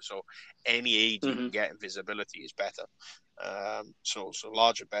water. So any aid you can get in visibility is better. So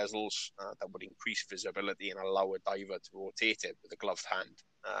larger bezels that would increase visibility and allow a diver to rotate it with a gloved hand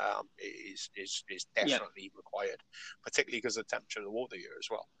is definitely required, particularly because of the temperature of the water here as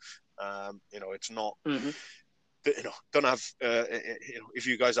well. It's not. Don't have, if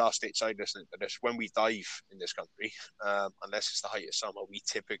you guys are stateside listening to this, when we dive in this country, unless it's the height of summer, we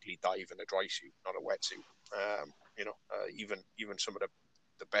typically dive in a dry suit, not a wetsuit. Even some of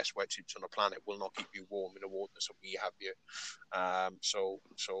the best wetsuits on the planet will not keep you warm in the water that we have here. So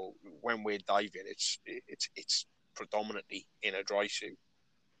when we're diving, it's predominantly in a dry suit.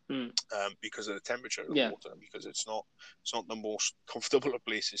 Because of the temperature of the water, because it's not the most comfortable of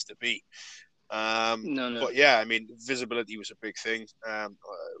places to be. But yeah, I mean, visibility was a big thing.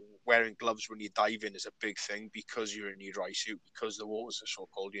 Wearing gloves when you dive in is a big thing because you're in your dry suit, because the waters are so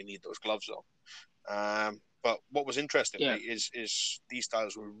cold, you need those gloves on. But what was interesting is these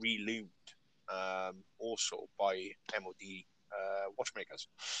styles were reloomed also by MOD watchmakers.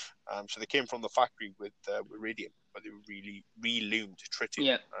 So they came from the factory with iridium, but they were really reloomed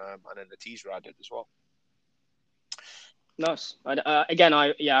tritium, and then the T's were added as well. Nice. I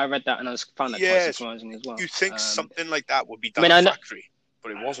read that and I found that quite surprising as well. You think something like that would be done in a factory,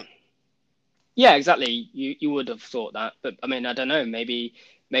 but it wasn't. Yeah, exactly. You would have thought that, but I mean, I don't know. Maybe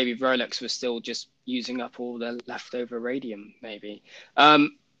Rolex was still just using up all the leftover radium. Maybe.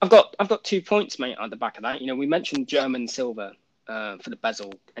 I've got 2 points, mate, at the back of that. We mentioned German silver for the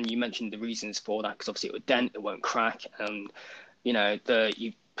bezel, and you mentioned the reasons for that because obviously it would dent, it won't crack, and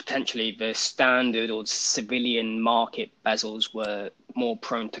potentially the standard or civilian market bezels were more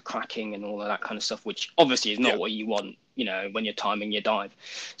prone to cracking and all of that kind of stuff, which obviously is not what you want, when you're timing your dive.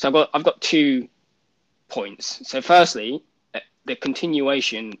 So I've got 2 points. So firstly, the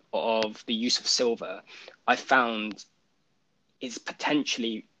continuation of the use of silver, I found is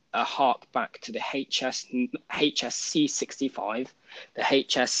potentially a hark back to the HSC 65, the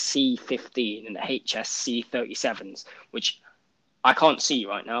HSC 15, and the HSC 37s, which I can't see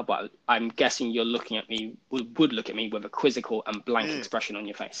right now, but I'm guessing you're looking at me, would look at me with a quizzical and blank expression on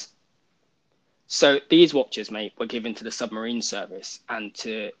your face. So these watches, mate, were given to the submarine service and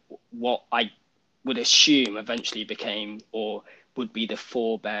to what I would assume eventually became or would be the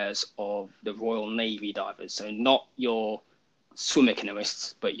forebears of the Royal Navy divers. So not your swimmer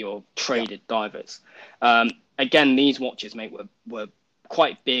canoeists, but your traded divers. Again, these watches, mate, were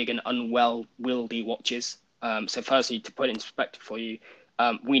quite big and unwieldy watches. So firstly, to put it in perspective for you,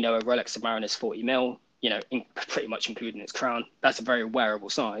 we know a Rolex Submariners 40 mil, pretty much including its crown. That's a very wearable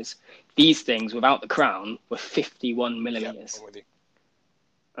size. These things without the crown were 51 millimeters.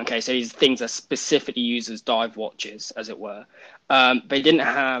 Okay, so these things are specifically used as dive watches, as it were. They didn't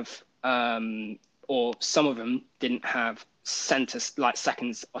have, or some of them didn't have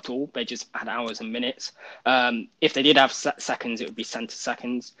seconds at all. They just had hours and minutes. If they did have seconds, it would be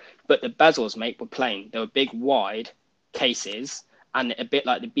seconds. But the bezels, mate, were plain. They were big, wide cases, and a bit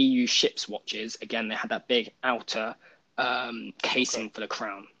like the BU ships watches. Again, they had that big outer casing for the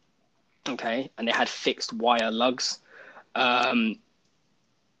crown. Okay, and they had fixed wire lugs.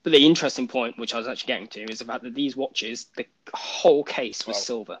 But the interesting point, which I was actually getting to, is the fact that these watches, the whole case was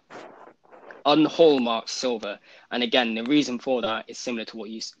silver. Unhallmarked silver. And again, the reason for that is similar to what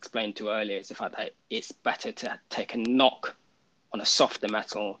you explained to earlier, is the fact that it's better to take a knock on a softer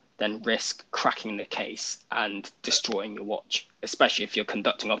metal than risk cracking the case and destroying your watch, especially if you're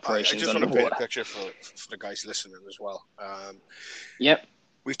conducting operations on the water. I just want to paint a picture for the guys listening as well.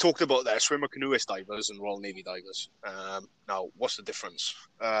 We've talked about that swimmer canoeist divers and Royal Navy divers. Now, what's the difference?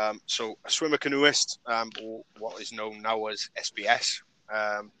 So a swimmer canoeist, or what is known now as SBS,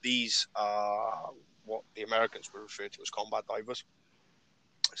 these are what the Americans would refer to as combat divers.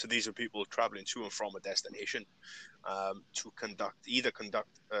 So these are people traveling to and from a destination to conduct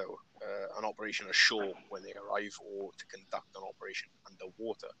an operation ashore when they arrive, or to conduct an operation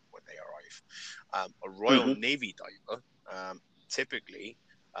underwater when they arrive. A Royal Navy diver typically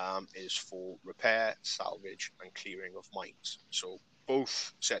is for repair, salvage, and clearing of mines. So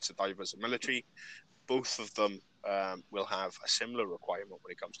both sets of divers are military. Both of them will have a similar requirement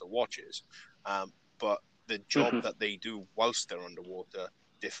when it comes to watches, but the job that they do whilst they're underwater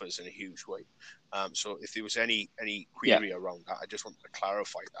differs in a huge way. So if there was any query around that, I just wanted to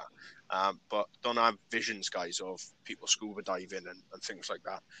clarify that. But don't have visions, guys, of people scuba diving and things like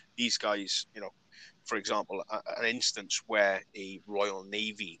that. These guys, you know, for example, an instance where a Royal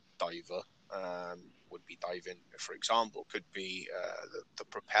Navy diver would be diving, for example, could be the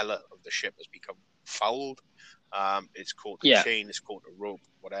propeller of the ship has become fouled. It's caught the chain, it's caught the rope,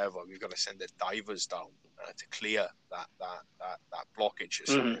 whatever. We've got to send the divers down to clear that blockage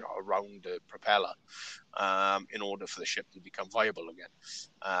you know, around the propeller in order for the ship to become viable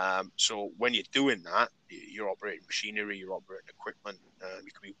again. So when you're doing that, you're operating machinery, you're operating equipment.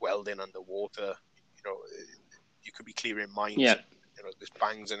 You could be welding underwater. You know, you could be clearing mines. Yeah. You know, there's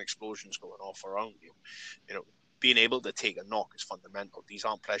bangs and explosions going off around you. You know, being able to take a knock is fundamental. These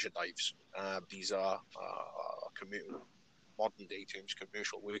aren't pleasure dives. These are modern day terms,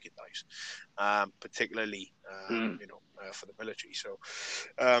 commercial working dives, particularly you know, for the military. So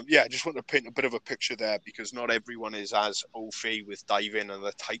yeah, I just want to paint a bit of a picture there, because not everyone is as au fait with diving and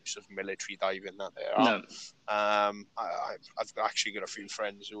the types of military diving that there are. No. I've actually got a few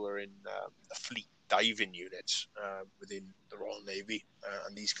friends who are in the fleet diving units within the Royal Navy,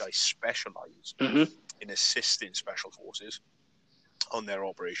 and these guys specialize in assisting special forces on their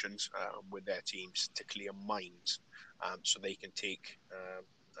operations with their teams to clear mines, so they can take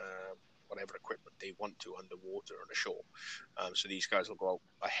whatever equipment they want to underwater and ashore. So these guys will go out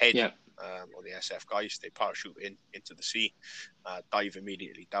ahead, or the SF guys, they parachute into the sea, dive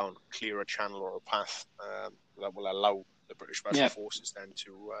immediately down, clear a channel or a path that will allow the British Special Forces then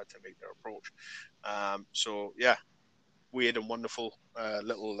to make their approach. So yeah, weird and wonderful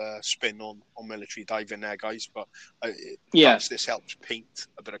little spin on military diving there, guys. But perhaps this helps paint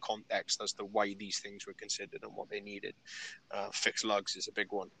a bit of context as to why these things were considered and what they needed. Fixed lugs is a big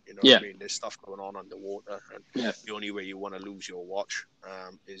one. You know what I mean? There's stuff going on underwater, and the only way you want to lose your watch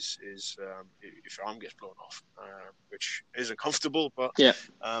is if your arm gets blown off, which isn't comfortable, but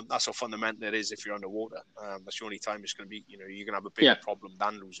that's how fundamental it is if you're underwater. That's the only time it's going to be, you know, you're going to have a bigger problem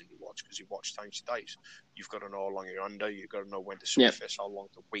than losing your watch, because your watch times dives. You've got to know how long you're under, you've got to know when to surface, how long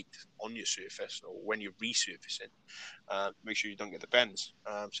to wait on your surface, or when you're resurfacing, make sure you don't get the bends.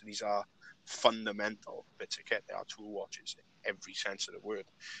 So these are fundamental bits of kit. They are tool watches in every sense of the word.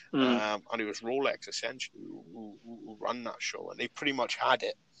 And it was Rolex essentially who ran that show, and they pretty much had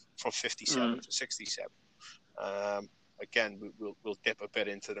it from 57 to 67. Again, we'll dip a bit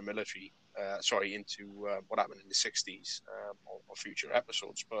into the military, into what happened in the 60s on future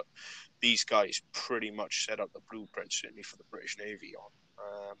episodes. But these guys pretty much set up the blueprint, certainly for the British Navy,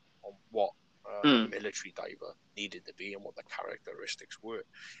 on what a military diver needed to be and what the characteristics were.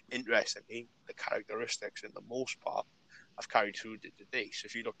 Interestingly, the characteristics, in the most part, have carried through to today. So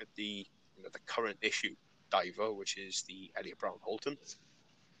if you look at the current issue diver, which is the Elliot Brown Holton,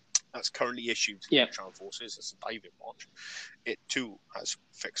 that's currently issued to the British Armed Forces as a diving watch. It too has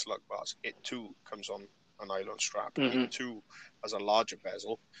fixed lug bars. It too comes on a nylon strap. It too has a larger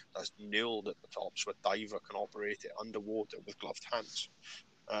bezel that's nailed at the top, so a diver can operate it underwater with gloved hands.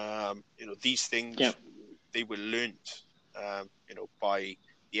 You know, these things, they were learnt, you know, by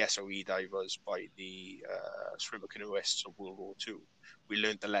the SOE divers, by the swimmer canoeists of World War II. We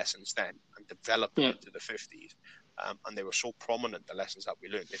learned the lessons then and developed them into the 50s. And they were so prominent, the lessons that we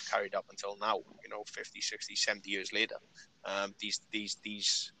learned, they've carried up until now, you know, 50, 60, 70 years later. These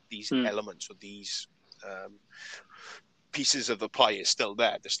elements, or these pieces of the pie is still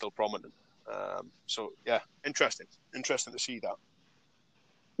there. They're still prominent. So, yeah, interesting to see that.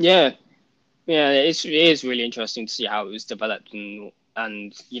 Yeah, it is really interesting to see how it was developed,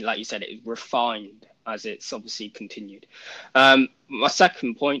 and you know, like you said, it refined as it's obviously continued. My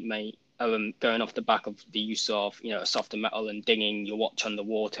second point, mate, going off the back of the use of, you know, a softer metal and dinging your watch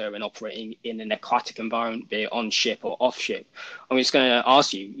underwater and operating in an aquatic environment, be it on ship or off ship. I'm just going to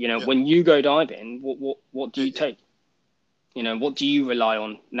ask you, you know, when you go diving, what do you take? You know, what do you rely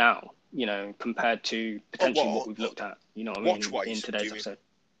on now? You know, compared to potentially what we've looked at. You know what I mean, in today's episode.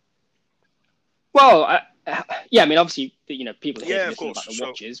 Well, I mean, obviously, you know, people hate listening about the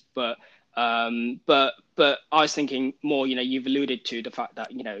watches, but I was thinking more, you know, you've alluded to the fact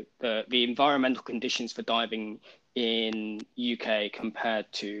that, you know, the environmental conditions for diving in UK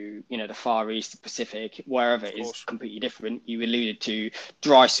compared to, you know, the Far East, the Pacific, wherever it is completely different. You alluded to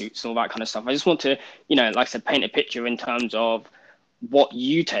dry suits and all that kind of stuff. I just want to, you know, like I said, paint a picture in terms of what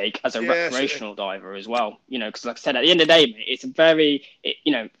you take as a recreational diver as well. You know, because like I said, at the end of the day, mate, it's a very,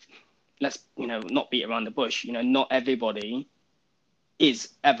 you know, let's, you know, not beat around the bush. You know, not everybody is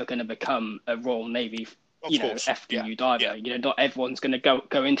ever going to become a Royal Navy, FDU diver. You know, not everyone's going to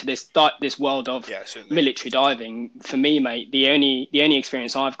go into this world of military diving. For me, mate, the only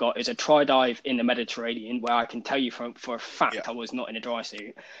experience I've got is a tri dive in the Mediterranean, where I can tell you for a fact I was not in a dry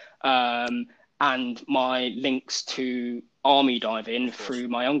suit, and my links to army diving through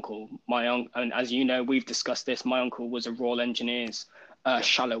my uncle. And as you know, we've discussed this. My uncle was a Royal Engineers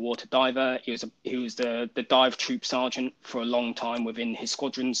shallow water diver. He was the dive troop sergeant for a long time within his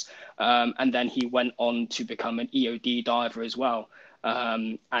squadrons, and then he went on to become an EOD diver as well.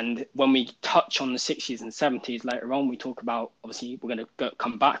 And when we touch on the 60s and 70s later on, we talk about, obviously we're going to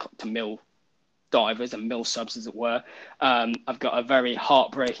come back to mill divers and mill subs, as it were. I've got a very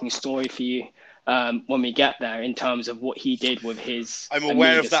heartbreaking story for you when we get there, in terms of what he did with his. I'm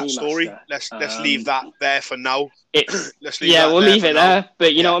aware of that story. Let's leave that there for now. We'll leave it there.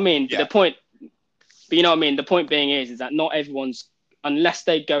 But you know what I mean. The point being is that not everyone's, unless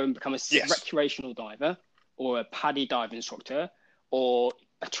they go and become a recreational diver or a paddy dive instructor or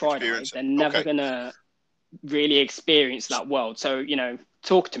a tri dive, they're never gonna really experience that world. So, you know,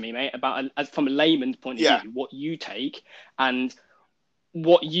 talk to me, mate, about from a layman's point of view, what you take and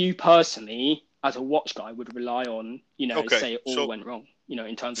what you personally, as a watch guy, would rely on, you know, say it all went wrong, you know,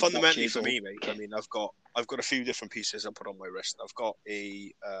 in terms of fundamentally for me, mate. I mean, I've got a few different pieces I put on my wrist. I've got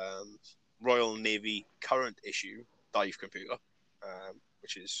a Royal Navy current issue dive computer,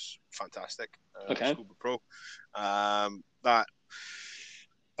 which is fantastic. Scuba Pro. That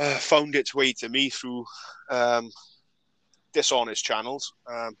found its way to me through dishonest channels,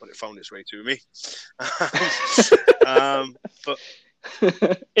 but it found its way to me. But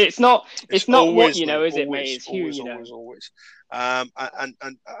it's not what you know, is it, mate? It's who you know. Always. And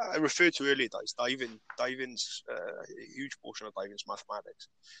I referred to earlier, guys. Diving's a huge portion of diving's mathematics.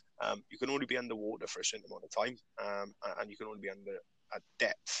 You can only be underwater for a certain amount of time, and you can only be under at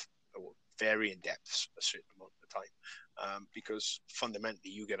depth or varying depths a certain amount of time, because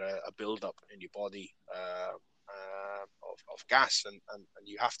fundamentally you get a build up in your body of gas, and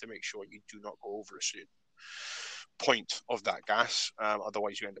you have to make sure you do not go over a certain point of that gas,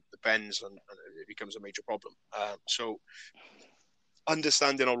 otherwise you end up with the bends, and it becomes a major problem. So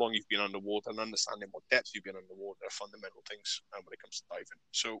understanding how long you've been underwater and understanding what depth you've been underwater are fundamental things when it comes to diving.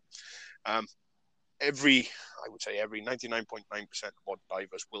 So every 99.9% of mod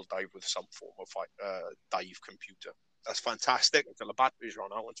divers will dive with some form of dive computer. That's fantastic until the batteries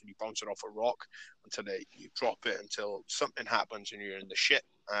run out, until you bounce it off a rock, until you drop it, until something happens and you're in the shit,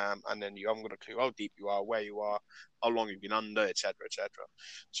 and then you haven't got a clue how deep you are, where you are, how long you've been under, etc., etc.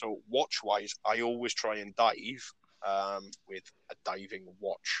 So watch-wise, I always try and dive with a diving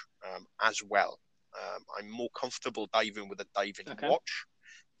watch as well. I'm more comfortable diving with a diving watch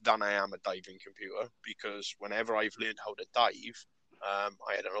than I am a diving computer, because whenever I've learned how to dive,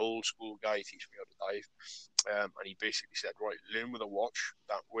 I had an old school guy teach me how to dive, and he basically said, right, learn with a watch.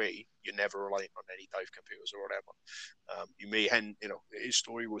 That way, you're never relying on any dive computers or whatever. You may his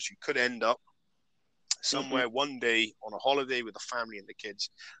story was you could end up somewhere one day on a holiday with the family and the kids,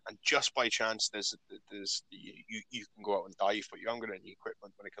 and just by chance you can go out and dive, but you haven't got any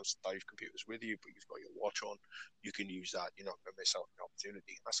equipment when it comes to dive computers with you, but you've got your watch on. You can use that. You're not going to miss out on the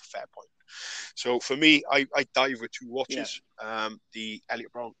opportunity. That's a fair point. So for me, I dive with two watches. The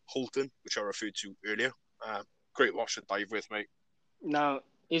Elliot Brown Holton, which I referred to earlier, great watch to dive with, mate. Now,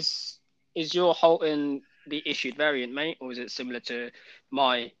 is your Holton the issued variant, mate, or is it similar to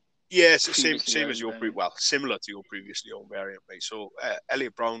my? Yeah, it's the same as your similar to your previously owned variant, mate. So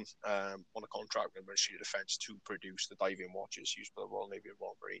Elliot Brown on a contract with the Ministry of Defence to produce the diving watches used by the Royal Navy and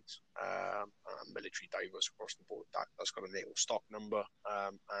Royal Marines, military divers across the board. That's got a NATO stock number.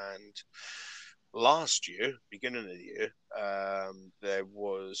 And last year, beginning of the year, there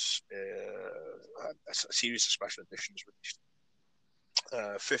was a series of special editions released.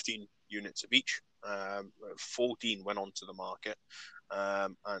 15 units of each. 14 went onto the market.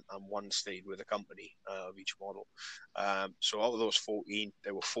 And one stayed with a company of each model. So out of those 14,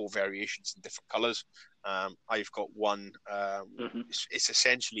 there were 4 variations in different colours. I've got one. It's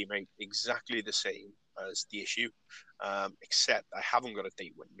essentially made exactly the same as the issue, except I haven't got a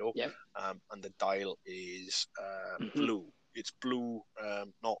date window, and the dial is blue. It's blue,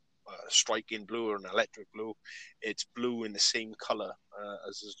 not striking blue or an electric blue. It's blue in the same colour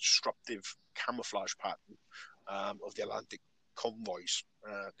as a disruptive camouflage pattern of the Atlantic convoys,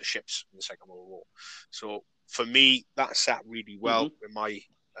 the ships in the Second World War. So for me, that sat really well with my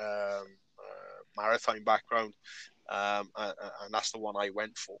maritime background, and that's the one I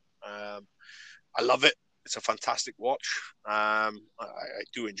went for. I love it. It's a fantastic watch. I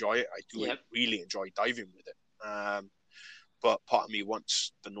do enjoy it. I do really enjoy diving with it. But part of me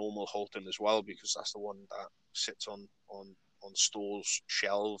wants the normal Holton as well, because that's the one that sits on stores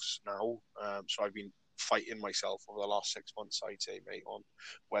shelves now. So I've been fighting myself over the last 6 months, I'd say, mate, on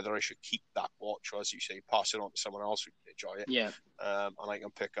whether I should keep that watch or, as you say, pass it on to someone else who can enjoy it. Yeah. And I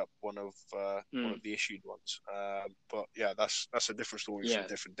can pick up one of the issued ones. But yeah, that's a different story for a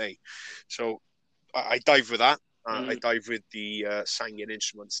different day. So I dive with that. I dive with the Sanguine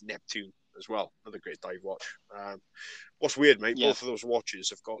Instruments Neptune as well. Another great dive watch. What's weird, mate, both of those watches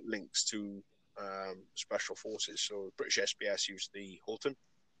have got links to special forces. So British SBS used the Holton,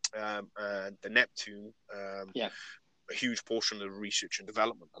 and the Neptune. A huge portion of the research and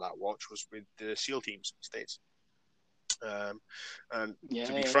development of that watch was with the SEAL teams in the States. And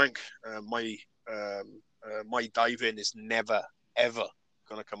to be frank, my diving is never ever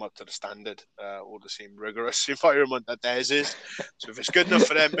going to come up to the standard or the same rigorous environment that theirs is. So if it's good enough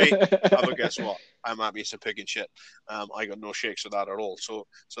for them, mate, but guess what? I'm happy as a pig and shit. I got no shakes with that at all. So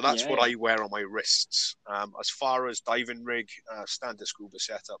that's what I wear on my wrists. As far as diving rig, standard scuba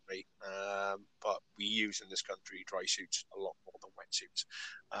setup, mate. But we use in this country dry suits a lot more than wetsuits.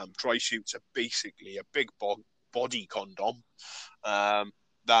 Dry suits are basically a big body condom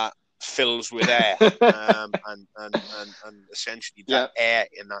that fills with air, and essentially that air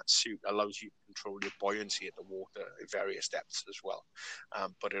in that suit allows you to control your buoyancy at the water at various depths as well.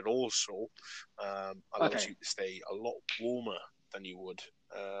 But it also allows you to stay a lot warmer than you would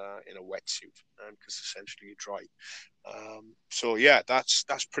in a wetsuit, because essentially you're dry. So yeah, that's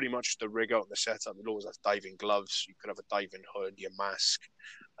pretty much the rig out and the setup. It always has diving gloves. You could have a diving hood, your mask,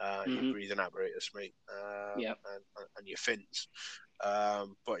 your breathing apparatus, mate, and your fins.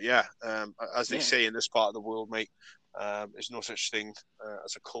 But yeah, as they say in this part of the world, mate, there's no such thing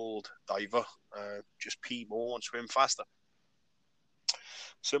as a cold diver. Just pee more and swim faster.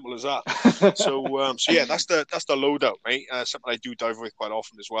 Simple as that. So yeah, that's the loadout, mate. Something I do dive with quite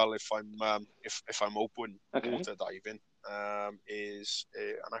often as well. If I'm open water diving, is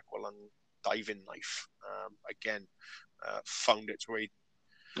an Aqualung diving knife. Again, found its way.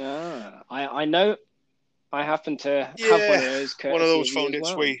 I know. I happen to have one of those. One of those found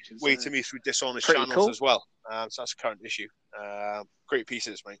its way to me through dishonest channels as well. So that's a current issue. Great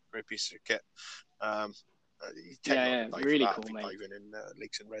pieces, mate. Great pieces of kit. Really cool, mate. Diving in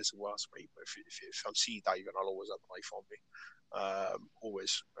lakes and reservoirs, mate. But if I'm sea diving, I'll always have a knife on me.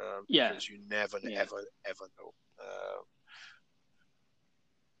 Always. Because you never ever know.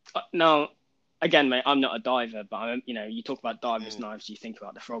 Now, again, mate, I'm not a diver, but you talk about divers' knives, you think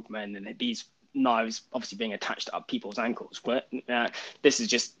about the frogmen, and these knives obviously being attached to people's ankles. But this is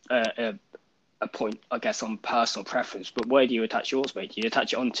just a point, I guess, on personal preference. But where do you attach yours, mate? Do you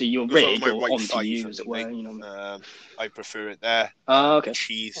attach it onto your rig or onto you, as it were? I prefer it there. Okay.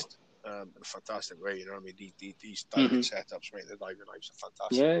 Sheathed in a fantastic way. You know what I mean? These diving setups, mate, the diving knives are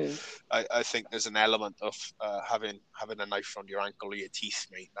fantastic. I think there's an element of having a knife on your ankle or your teeth,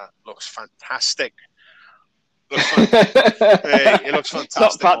 mate. That looks fantastic. It looks fantastic. It's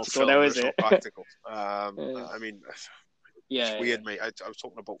not practical, though, is it? It's not practical. I mean, it's weird, mate. I was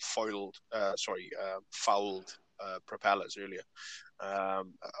talking about fouled propellers earlier.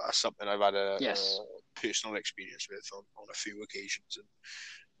 Something I've had a personal experience with on a few occasions, and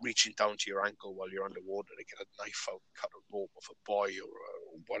reaching down to your ankle while you're underwater to get a knife out, cut a rope off a buoy or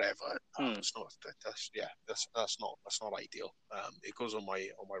whatever. That's not ideal. It goes on my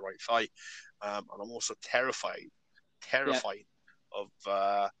right thigh, and I'm also terrified of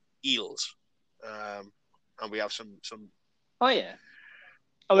eels. And we have some. Oh yeah,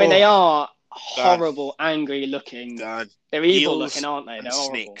 I mean they are horrible, angry looking. They're evil looking, aren't they? They're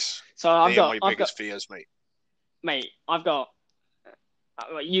horrible. Snakes. So I've got my biggest fears, mate. Mate, I've got.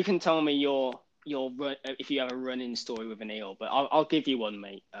 You can tell me your if you have a run-in story with an eel, but I'll give you one,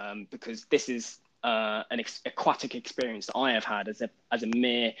 mate, because this is an aquatic experience that I have had as a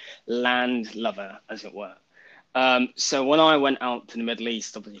mere land lover, as it were. So when I went out to the Middle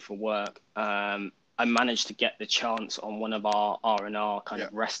East, obviously for work, I managed to get the chance on one of our R&R kind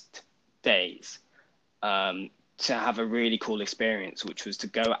of rest days to have a really cool experience, which was to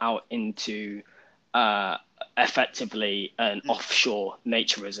go out into effectively an offshore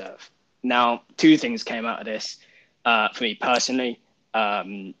nature reserve. Now, two things came out of this for me personally,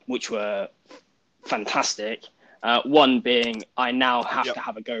 which were fantastic. One being, I now have Yep. to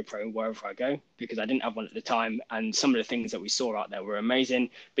have a GoPro wherever I go because I didn't have one at the time. And some of the things that we saw out there were amazing.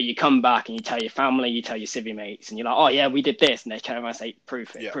 But you come back and you tell your family, you tell your civvy mates, and you're like, oh, yeah, we did this. And they turn around and say, prove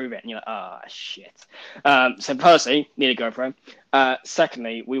it. And you're like, oh, shit. So personally, need a GoPro.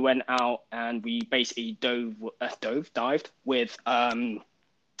 Secondly, we went out and we basically dived with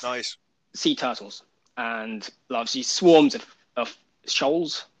Nice. sea turtles and obviously swarms of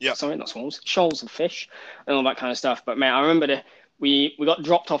shoals. Yeah. Sorry, not swarms, shoals of fish and all that kind of stuff. But man, I remember we got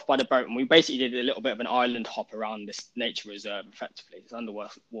dropped off by the boat and we basically did a little bit of an island hop around this nature reserve, effectively. It's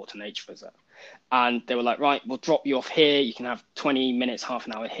underwater nature reserve. And they were like, right, we'll drop you off here. You can have 20 minutes, half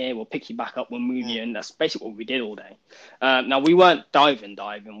an hour here. We'll pick you back up. We'll move you. And that's basically what we did all day. Now, we weren't diving.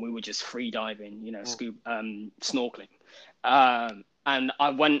 We were just free diving, snorkeling. And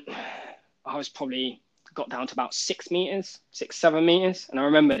I was probably got down to about 6 meters, 7 meters. And I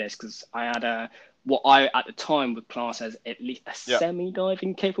remember this because I had what I at the time would class as at least a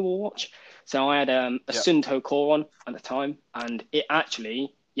semi-diving capable watch. So I had a Sunto core on at the time. And it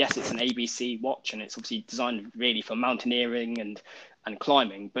actually, yes, it's an ABC watch and it's obviously designed really for mountaineering and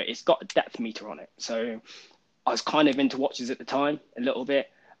climbing, but it's got a depth meter on it. So I was kind of into watches at the time a little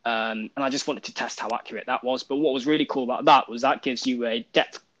bit. And I just wanted to test how accurate that was. But what was really cool about that was that gives you a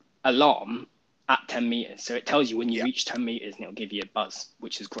depth alarm at 10 meters. So it tells you when you reach 10 meters and it'll give you a buzz,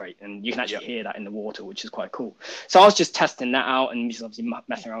 which is great. And you can actually hear that in the water, which is quite cool. So I was just testing that out and just obviously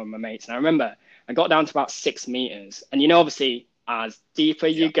messing around with my mates. And I remember I got down to about 6 meters. And, obviously, as deeper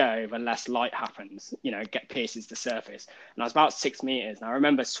you go, the less light happens, pierces the surface. And I was about 6 meters. And I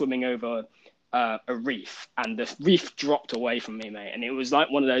remember swimming over a reef and the reef dropped away from me, mate. And it was like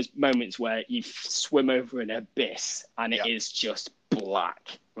one of those moments where you swim over an abyss and it is just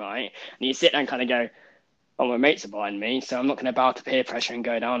black, right? And you sit there and kind of go, oh, my mates are behind me, so I'm not going to bow to peer pressure and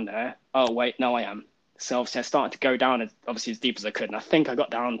go down there. Oh, wait, no, I am. So obviously I started to go down as deep as I could. And I think I got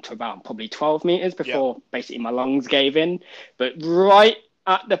down to about probably 12 meters before basically my lungs gave in. But right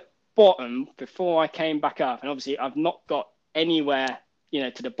at the bottom, before I came back up, and obviously I've not got anywhere,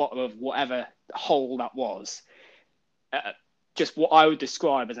 to the bottom of whatever hole that was, just what I would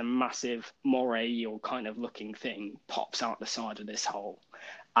describe as a massive moray or kind of looking thing pops out the side of this hole.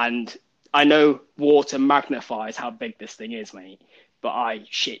 And I know water magnifies how big this thing is, mate, but I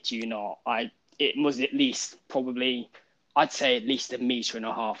shit you not. It was at least probably, I'd say at least 1.5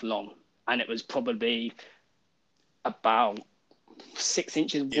 meters long. And it was probably about 6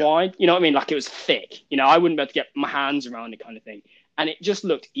 inches wide. You know what I mean? Like it was thick. I wouldn't be able to get my hands around it kind of thing. And it just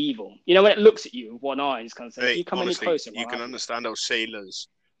looked evil. When it looks at you with one eye, it's kind of saying, you come honestly, any closer. You can understand how sailors.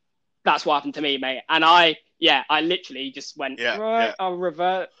 That's what happened to me, mate. And I literally just went, I'll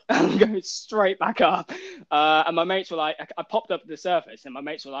revert and go straight back up. And my mates were like, I popped up to the surface and my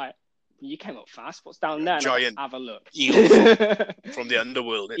mates were like, you came up fast. What's down there? Giant have a look. Eels from the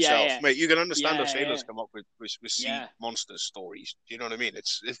underworld itself. Mate, you can understand how sailors come up with sea monster stories. Do you know what I mean?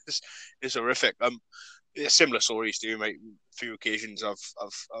 It's horrific. Similar stories to you, mate. A few occasions I've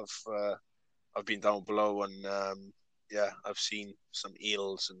been down below and I've seen some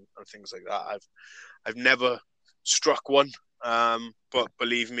eels and things like that. I've never struck one, but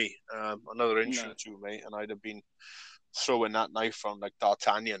believe me, another inch or two, mate, and I'd have been throwing that knife around like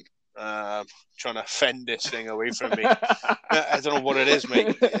D'Artagnan, trying to fend this thing away from me. I don't know what it is,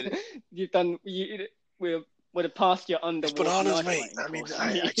 mate. We would have passed your underwater. It's bananas, mate. I mean,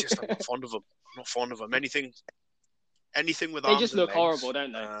 I'm not fond of them. I'm not fond of them. Anything with arms they just look legs, horrible,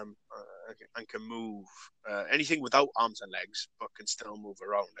 don't they? And can move. Anything without arms and legs, but can still move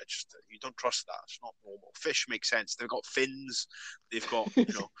around. You don't trust that. It's not normal. Fish make sense. They've got fins. They've got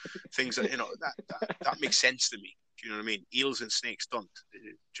things that that makes sense to me. Do you know what I mean? Eels and snakes don't.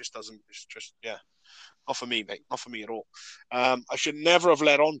 It just doesn't. It's just not for me, mate. Not for me at all. I should never have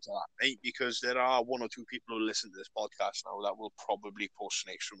led on to that, mate, because there are one or two people who listen to this podcast now that will probably post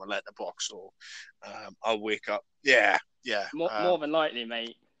snakes from a letterbox, or I'll wake up. Yeah. More than likely,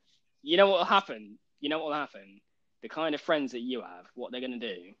 mate. You know what will happen? The kind of friends that you have, what they're going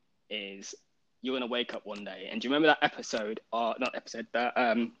to do is you're going to wake up one day. And do you remember that episode, or not episode, that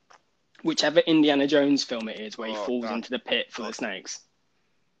whichever Indiana Jones film it is, where he falls into the pit for the snakes?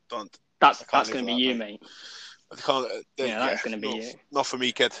 That's going to be you, mate. I can't. That's going to be you. Not for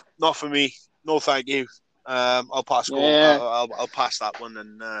me, kid. Not for me. No, thank you. I'll pass go. I'll pass that one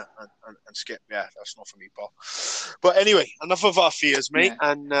and skip. Yeah, that's not for me, Paul. But anyway, enough of our fears, mate,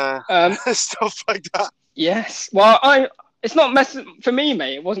 and stuff like that. Yes. Well, it's not for me,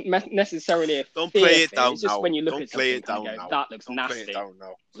 mate. It wasn't necessarily a Don't fear play it fear. down It's just now. when you look Don't at play something it down and go, now. that looks Don't nasty. play it down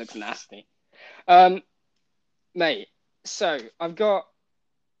now. Looks nasty. Mate, so I've got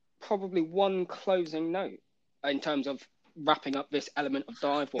probably one closing note in terms of wrapping up this element of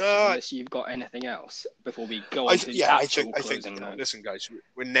dive watches, No, unless you've got anything else before we go I on th- to yeah, actual I think closing notes. listen, guys,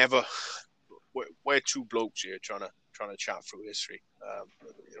 we're never we're two blokes here trying to chat through history.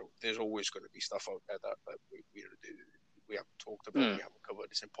 There's always going to be stuff out there that we haven't talked about, we haven't covered.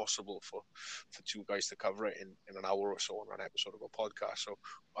 It's impossible for two guys to cover it in an hour or so on an episode of a podcast. So,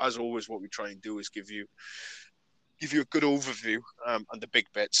 as always, what we try and do is give you a good overview and the big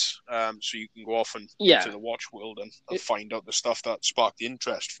bits, so you can go off and into the watch world and find out the stuff that sparked the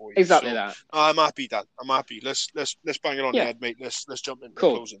interest for you. Exactly that. I'm happy, Dan. I'm happy. Let's bang it on the head, mate. Let's jump into the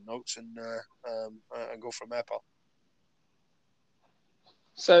closing notes and go from there, pal.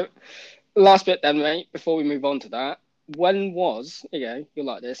 So, last bit then, mate. Before we move on to that, when was you'll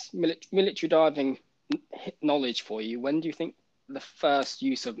like this military diving knowledge for you? When do you think the first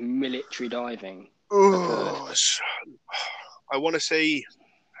use of military diving occurred? I want to say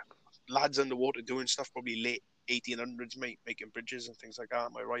lads underwater doing stuff, probably late 1800s, mate, making bridges and things like that.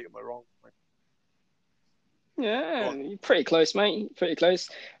 Am I right? Am I wrong? Yeah, you're pretty close, mate. Pretty close.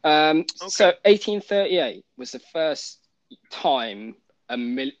 So 1838 was the first time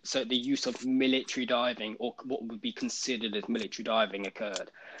so the use of military diving, or what would be considered as military diving,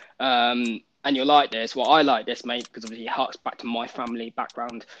 occurred. And you'll like this. Well, I like this, mate, because obviously it harks back to my family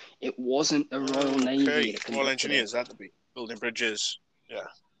background. It wasn't the Royal Navy that Royal Engineers, that to be building bridges. Yeah.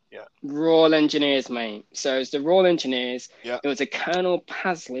 Royal Engineers, mate. So it's the Royal Engineers. Yeah. It was a Colonel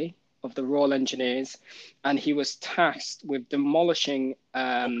Pasley of the Royal Engineers, and he was tasked with demolishing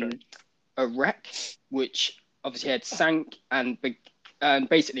a wreck, which obviously had sank and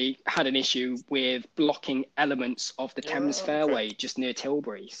basically had an issue with blocking elements of the Thames Fairway just near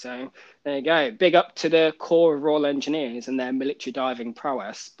Tilbury. So there you go. Big up to the Corps of Royal Engineers and their military diving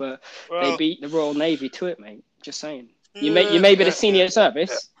prowess, but they beat the Royal Navy to it, mate. Just saying. You may be the senior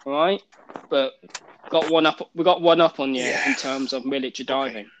service, all right? But got one up. We got one up on you in terms of military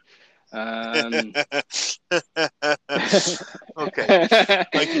diving. Okay,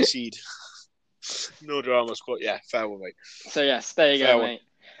 I concede. No dramas, but fair one, mate. So yes, there you go, mate.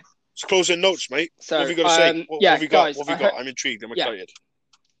 It's closing notes, mate. So, what have you got to say? What have you got? Guys, what have you got? I'm intrigued. I'm excited.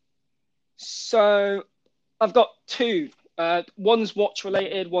 So I've got two. One's watch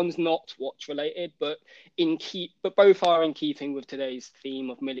related, one's not watch related, but both are in keeping with today's theme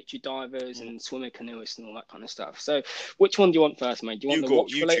of military divers and swimmer canoeists and all that kind of stuff. So which one do you want first, mate? Do you want the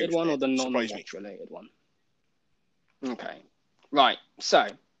watch related one or the non-watch related one? Okay. Right. So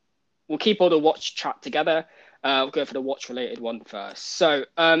we'll keep all the watch chat together. We'll go for the watch related one first. So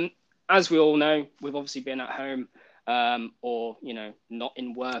as we all know, we've obviously been at home or not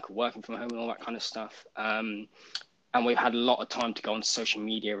in work or working from home and all that kind of stuff. And we've had a lot of time to go on social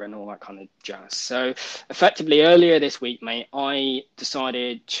media and all that kind of jazz. So effectively earlier this week, mate, I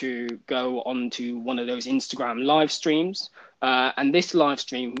decided to go onto one of those Instagram live streams. And this live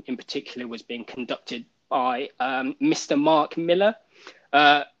stream in particular was being conducted by Mr. Mark Miller.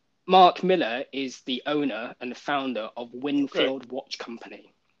 Mark Miller is the owner and the founder of Winfield Watch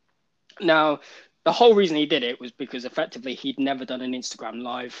Company. Now, the whole reason he did it was because effectively he'd never done an Instagram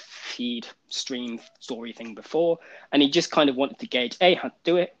live feed stream story thing before. And he just kind of wanted to gauge, how to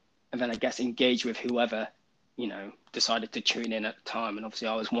do it. And then I guess engage with whoever, decided to tune in at the time. And obviously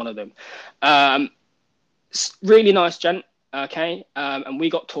I was one of them. Really nice gent. Okay. And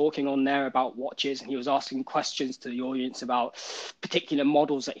we got talking on there about watches, and he was asking questions to the audience about particular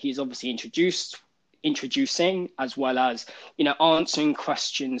models that he's obviously introducing, as well as answering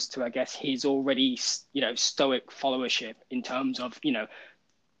questions to, I guess, his already stoic followership in terms of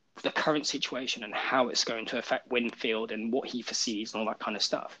the current situation and how it's going to affect Winfield and what he foresees and all that kind of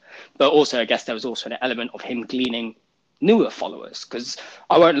stuff. But also, I guess there was also an element of him gleaning newer followers, because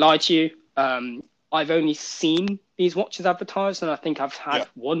I won't lie to you, I've only seen these watches advertised, and I think I've had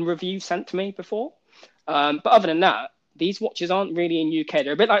one review sent to me before, but other than that, these watches aren't really in UK.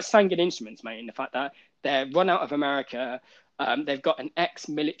 They're a bit like Sangin Instruments, mate, in the fact that they're run out of America. They've got an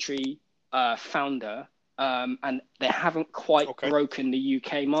ex-military founder, and they haven't quite broken the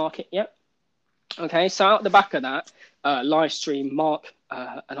UK market yet. Okay, so out the back of that live stream, Mark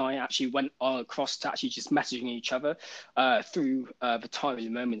and I actually went across to actually just messaging each other through the Timely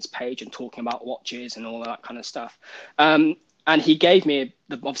Moments page and talking about watches and all that kind of stuff. And he gave me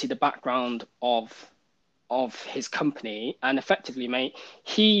obviously the background of his company, and effectively, mate,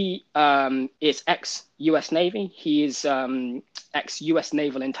 he is ex-US Navy. He is ex-US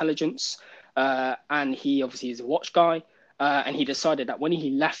Naval Intelligence, and he obviously is a watch guy. And he decided that when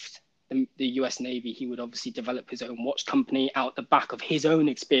he left the US Navy, he would obviously develop his own watch company out the back of his own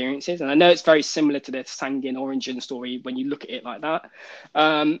experiences. And I know it's very similar to the Sanguine origin story when you look at it like that.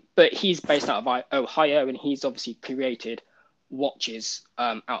 But he's based out of Ohio, and he's obviously created watches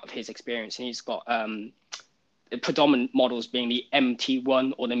out of his experience. And he's got the predominant models being the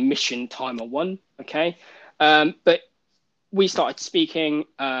MT1 or the Mission Timer 1. Okay. But we started speaking,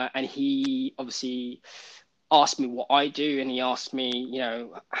 and he obviously asked me what I do, and he asked me,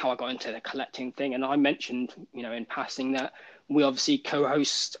 how I got into the collecting thing. And I mentioned, in passing that we obviously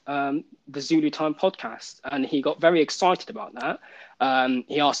co-host the Zulu Time podcast, and he got very excited about that.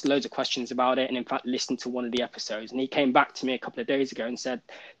 He asked loads of questions about it, and in fact listened to one of the episodes. And he came back to me a couple of days ago and said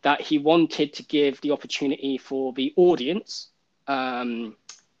that he wanted to give the opportunity for the audience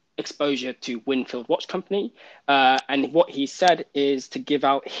exposure to Winfield Watch Company. And what he said is to give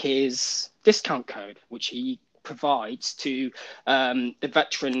out his discount code, which he provides to the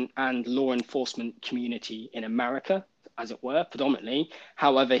veteran and law enforcement community in America, as it were, predominantly.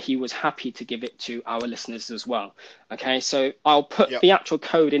 However, he was happy to give it to our listeners as well. Okay, so I'll put the actual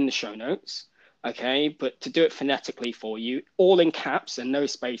code in the show notes. Okay, but to do it phonetically for you, all in caps and no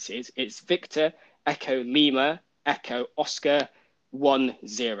spaces, it's Victor Echo Lima Echo Oscar 10.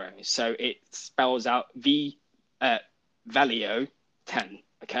 So it spells out Valio 10.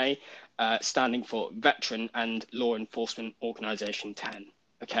 Okay, standing for Veteran and Law Enforcement Organization 10.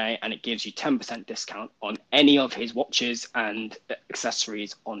 Okay, and it gives you 10% discount on any of his watches and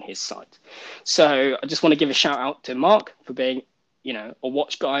accessories on his site. So I just want to give a shout out to Mark for being, a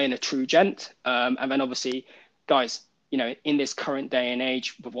watch guy and a true gent. And then obviously, guys, in this current day and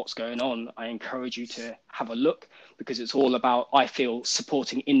age with what's going on, I encourage you to have a look, because it's all about, I feel,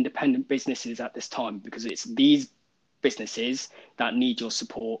 supporting independent businesses at this time, because it's these businesses that need your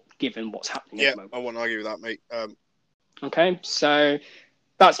support given what's happening at the moment. I won't argue with that, mate. Okay, so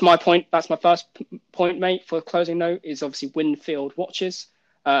that's my point. That's my first point, mate, for a closing note, is obviously Winfield watches.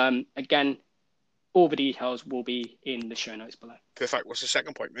 Again, all the details will be in the show notes below. Perfect. What's the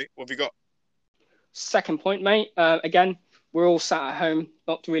second point, mate? What have you got? Second point, mate. Again, we're all sat at home,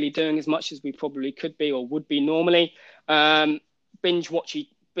 not really doing as much as we probably could be or would be normally. Binge-worthy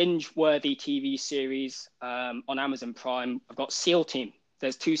TV series on Amazon Prime. I've got SEAL Team.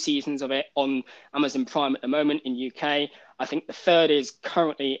 There's 2 seasons of it on Amazon Prime at the moment in UK. I think the third is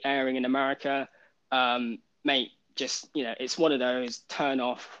currently airing in America. Mate, just, it's one of those turn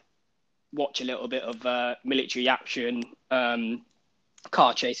off, watch a little bit of military action,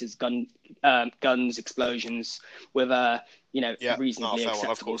 car chases, guns, explosions with a reasonably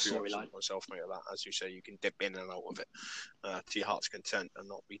acceptable storyline. Myself, mate, of that, as you say, you can dip in and out of it to your heart's content and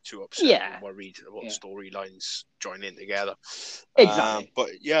not be too upset and worried what storylines join in together.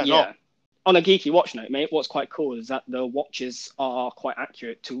 Exactly. No. On a geeky watch note, mate, what's quite cool is that the watches are quite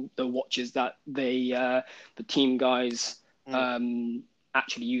accurate to the watches that the team guys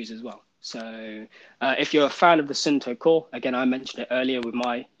actually use as well. So if you're a fan of the Sunto Core, again, I mentioned it earlier with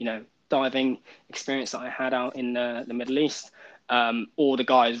my, diving experience that I had out in the Middle East, all the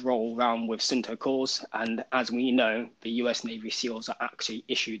guys roll around with Sunto Cores. And as we know, the US Navy SEALs are actually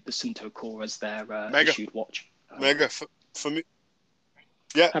issued the Sunto Core as their issued watch. Mega for me.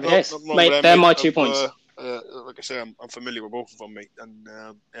 Yeah, mate, they're my 2 points. Like I say, I'm familiar with both of them, mate. And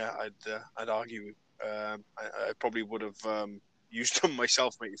I'd argue I probably would have used them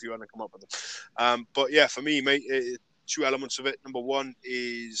myself, mate, if you hadn't come up with them. But yeah, for me, mate, 2 elements of it. Number 1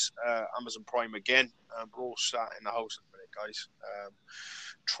 is Amazon Prime again. We're all sat in the house at the minute, guys,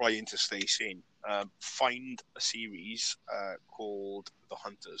 trying to stay sane. Find a series called The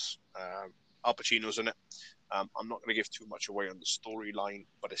Hunters. Al Pacino's in it. I'm not going to give too much away on the storyline,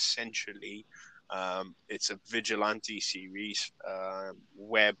 but essentially it's a vigilante series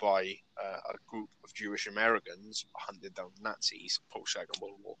whereby a group of Jewish Americans hunted down Nazis post-Second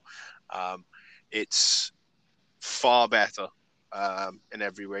World War. It's far better in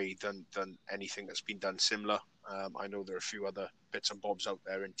every way than anything that's been done similar. I know there are a few other bits and bobs out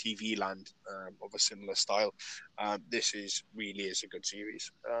there in TV land of a similar style. This really is a good series.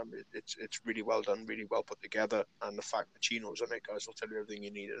 It's really well done, really well put together, and the fact that Chino's on it, guys, will tell you everything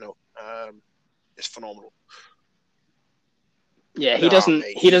you need to know. It's phenomenal. Yeah, he doesn't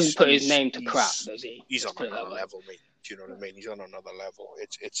put his name to crap, does he? He's on another level, mate. Do you know what I mean? He's on another level.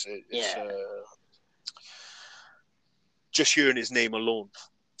 It's just hearing his name alone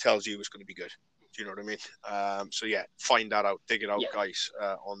tells you it's going to be good. Do you know what I mean? So yeah, find that out, dig it out, guys,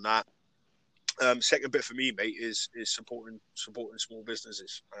 on that. Second bit for me, mate, is supporting small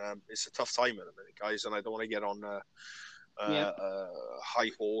businesses. It's a tough time at the minute, guys, and I don't want to get on a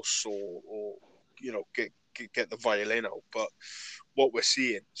high horse or get the violin out. But what we're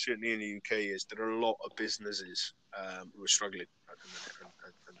seeing, certainly in the UK, is there are a lot of businesses who are struggling at the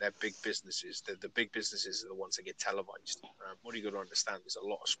minute, and they're big businesses. The big businesses are the ones that get televised. What you got to understand is a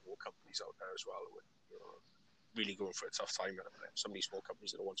lot of small companies out there as well who are, really going for a tough time at the minute. Some of these small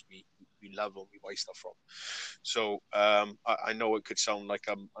companies are the ones we love and we buy stuff from. So I know it could sound like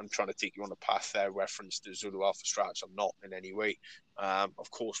I'm trying to take you on a path there, reference to Zulu Alpha Strats. I'm not in any way. Of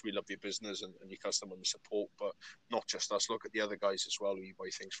course, we love your business and your customer support, but not just us. Look at the other guys as well who you buy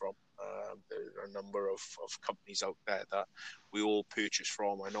things from. There are a number of companies out there that we all purchase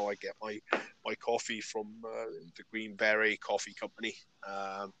from. I know I get my coffee from the Green Beret Coffee Company,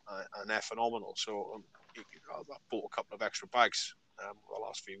 and they're phenomenal. So I bought a couple of extra bags the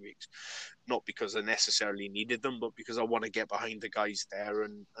last few weeks, not because I necessarily needed them, but because I want to get behind the guys there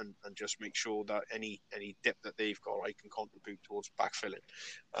and just make sure that any dip that they've got, I can contribute towards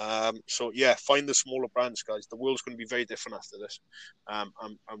backfilling. So yeah, find the smaller brands, guys. The world's going to be very different after this.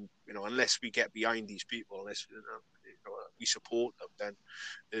 Unless we get behind these people, unless we support them, then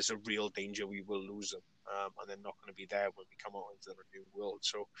there's a real danger we will lose them. And they're not going to be there when we come out into the new world.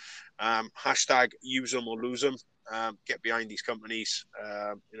 So hashtag use them or lose them. Get behind these companies.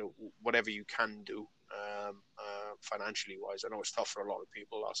 Whatever you can do financially wise. I know it's tough for a lot of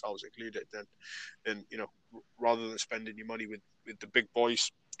people, ourselves included. Then rather than spending your money with the big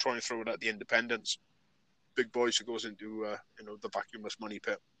boys, try and throw it at the independents. Big boys who goes into the vacuumless money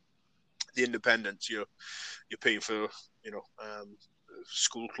pit. The independents, you're paying for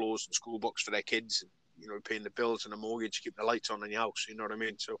school clothes and school books for their kids. Paying the bills and the mortgage to keep the lights on in your house. You know what I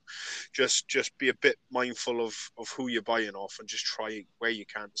mean? So just be a bit mindful of who you're buying off and just try where you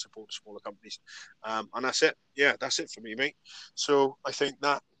can to support the smaller companies. And that's it. Yeah, that's it for me, mate. So I think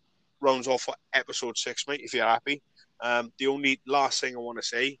that rounds off for episode 6, mate, if you're happy. The only last thing I want to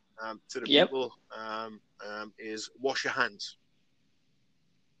say to the people is wash your hands.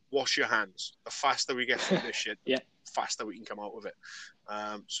 Wash your hands. The faster we get through this shit, the faster we can come out of it.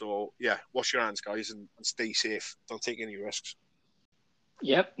 So yeah, wash your hands, guys, and stay safe. Don't take any risks.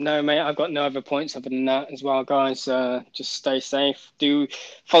 Yep. No, mate, I've got no other points other than that as well, guys. Just stay safe. Do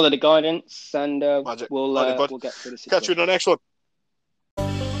follow the guidance, and we'll get through the situation. Catch you in the next one.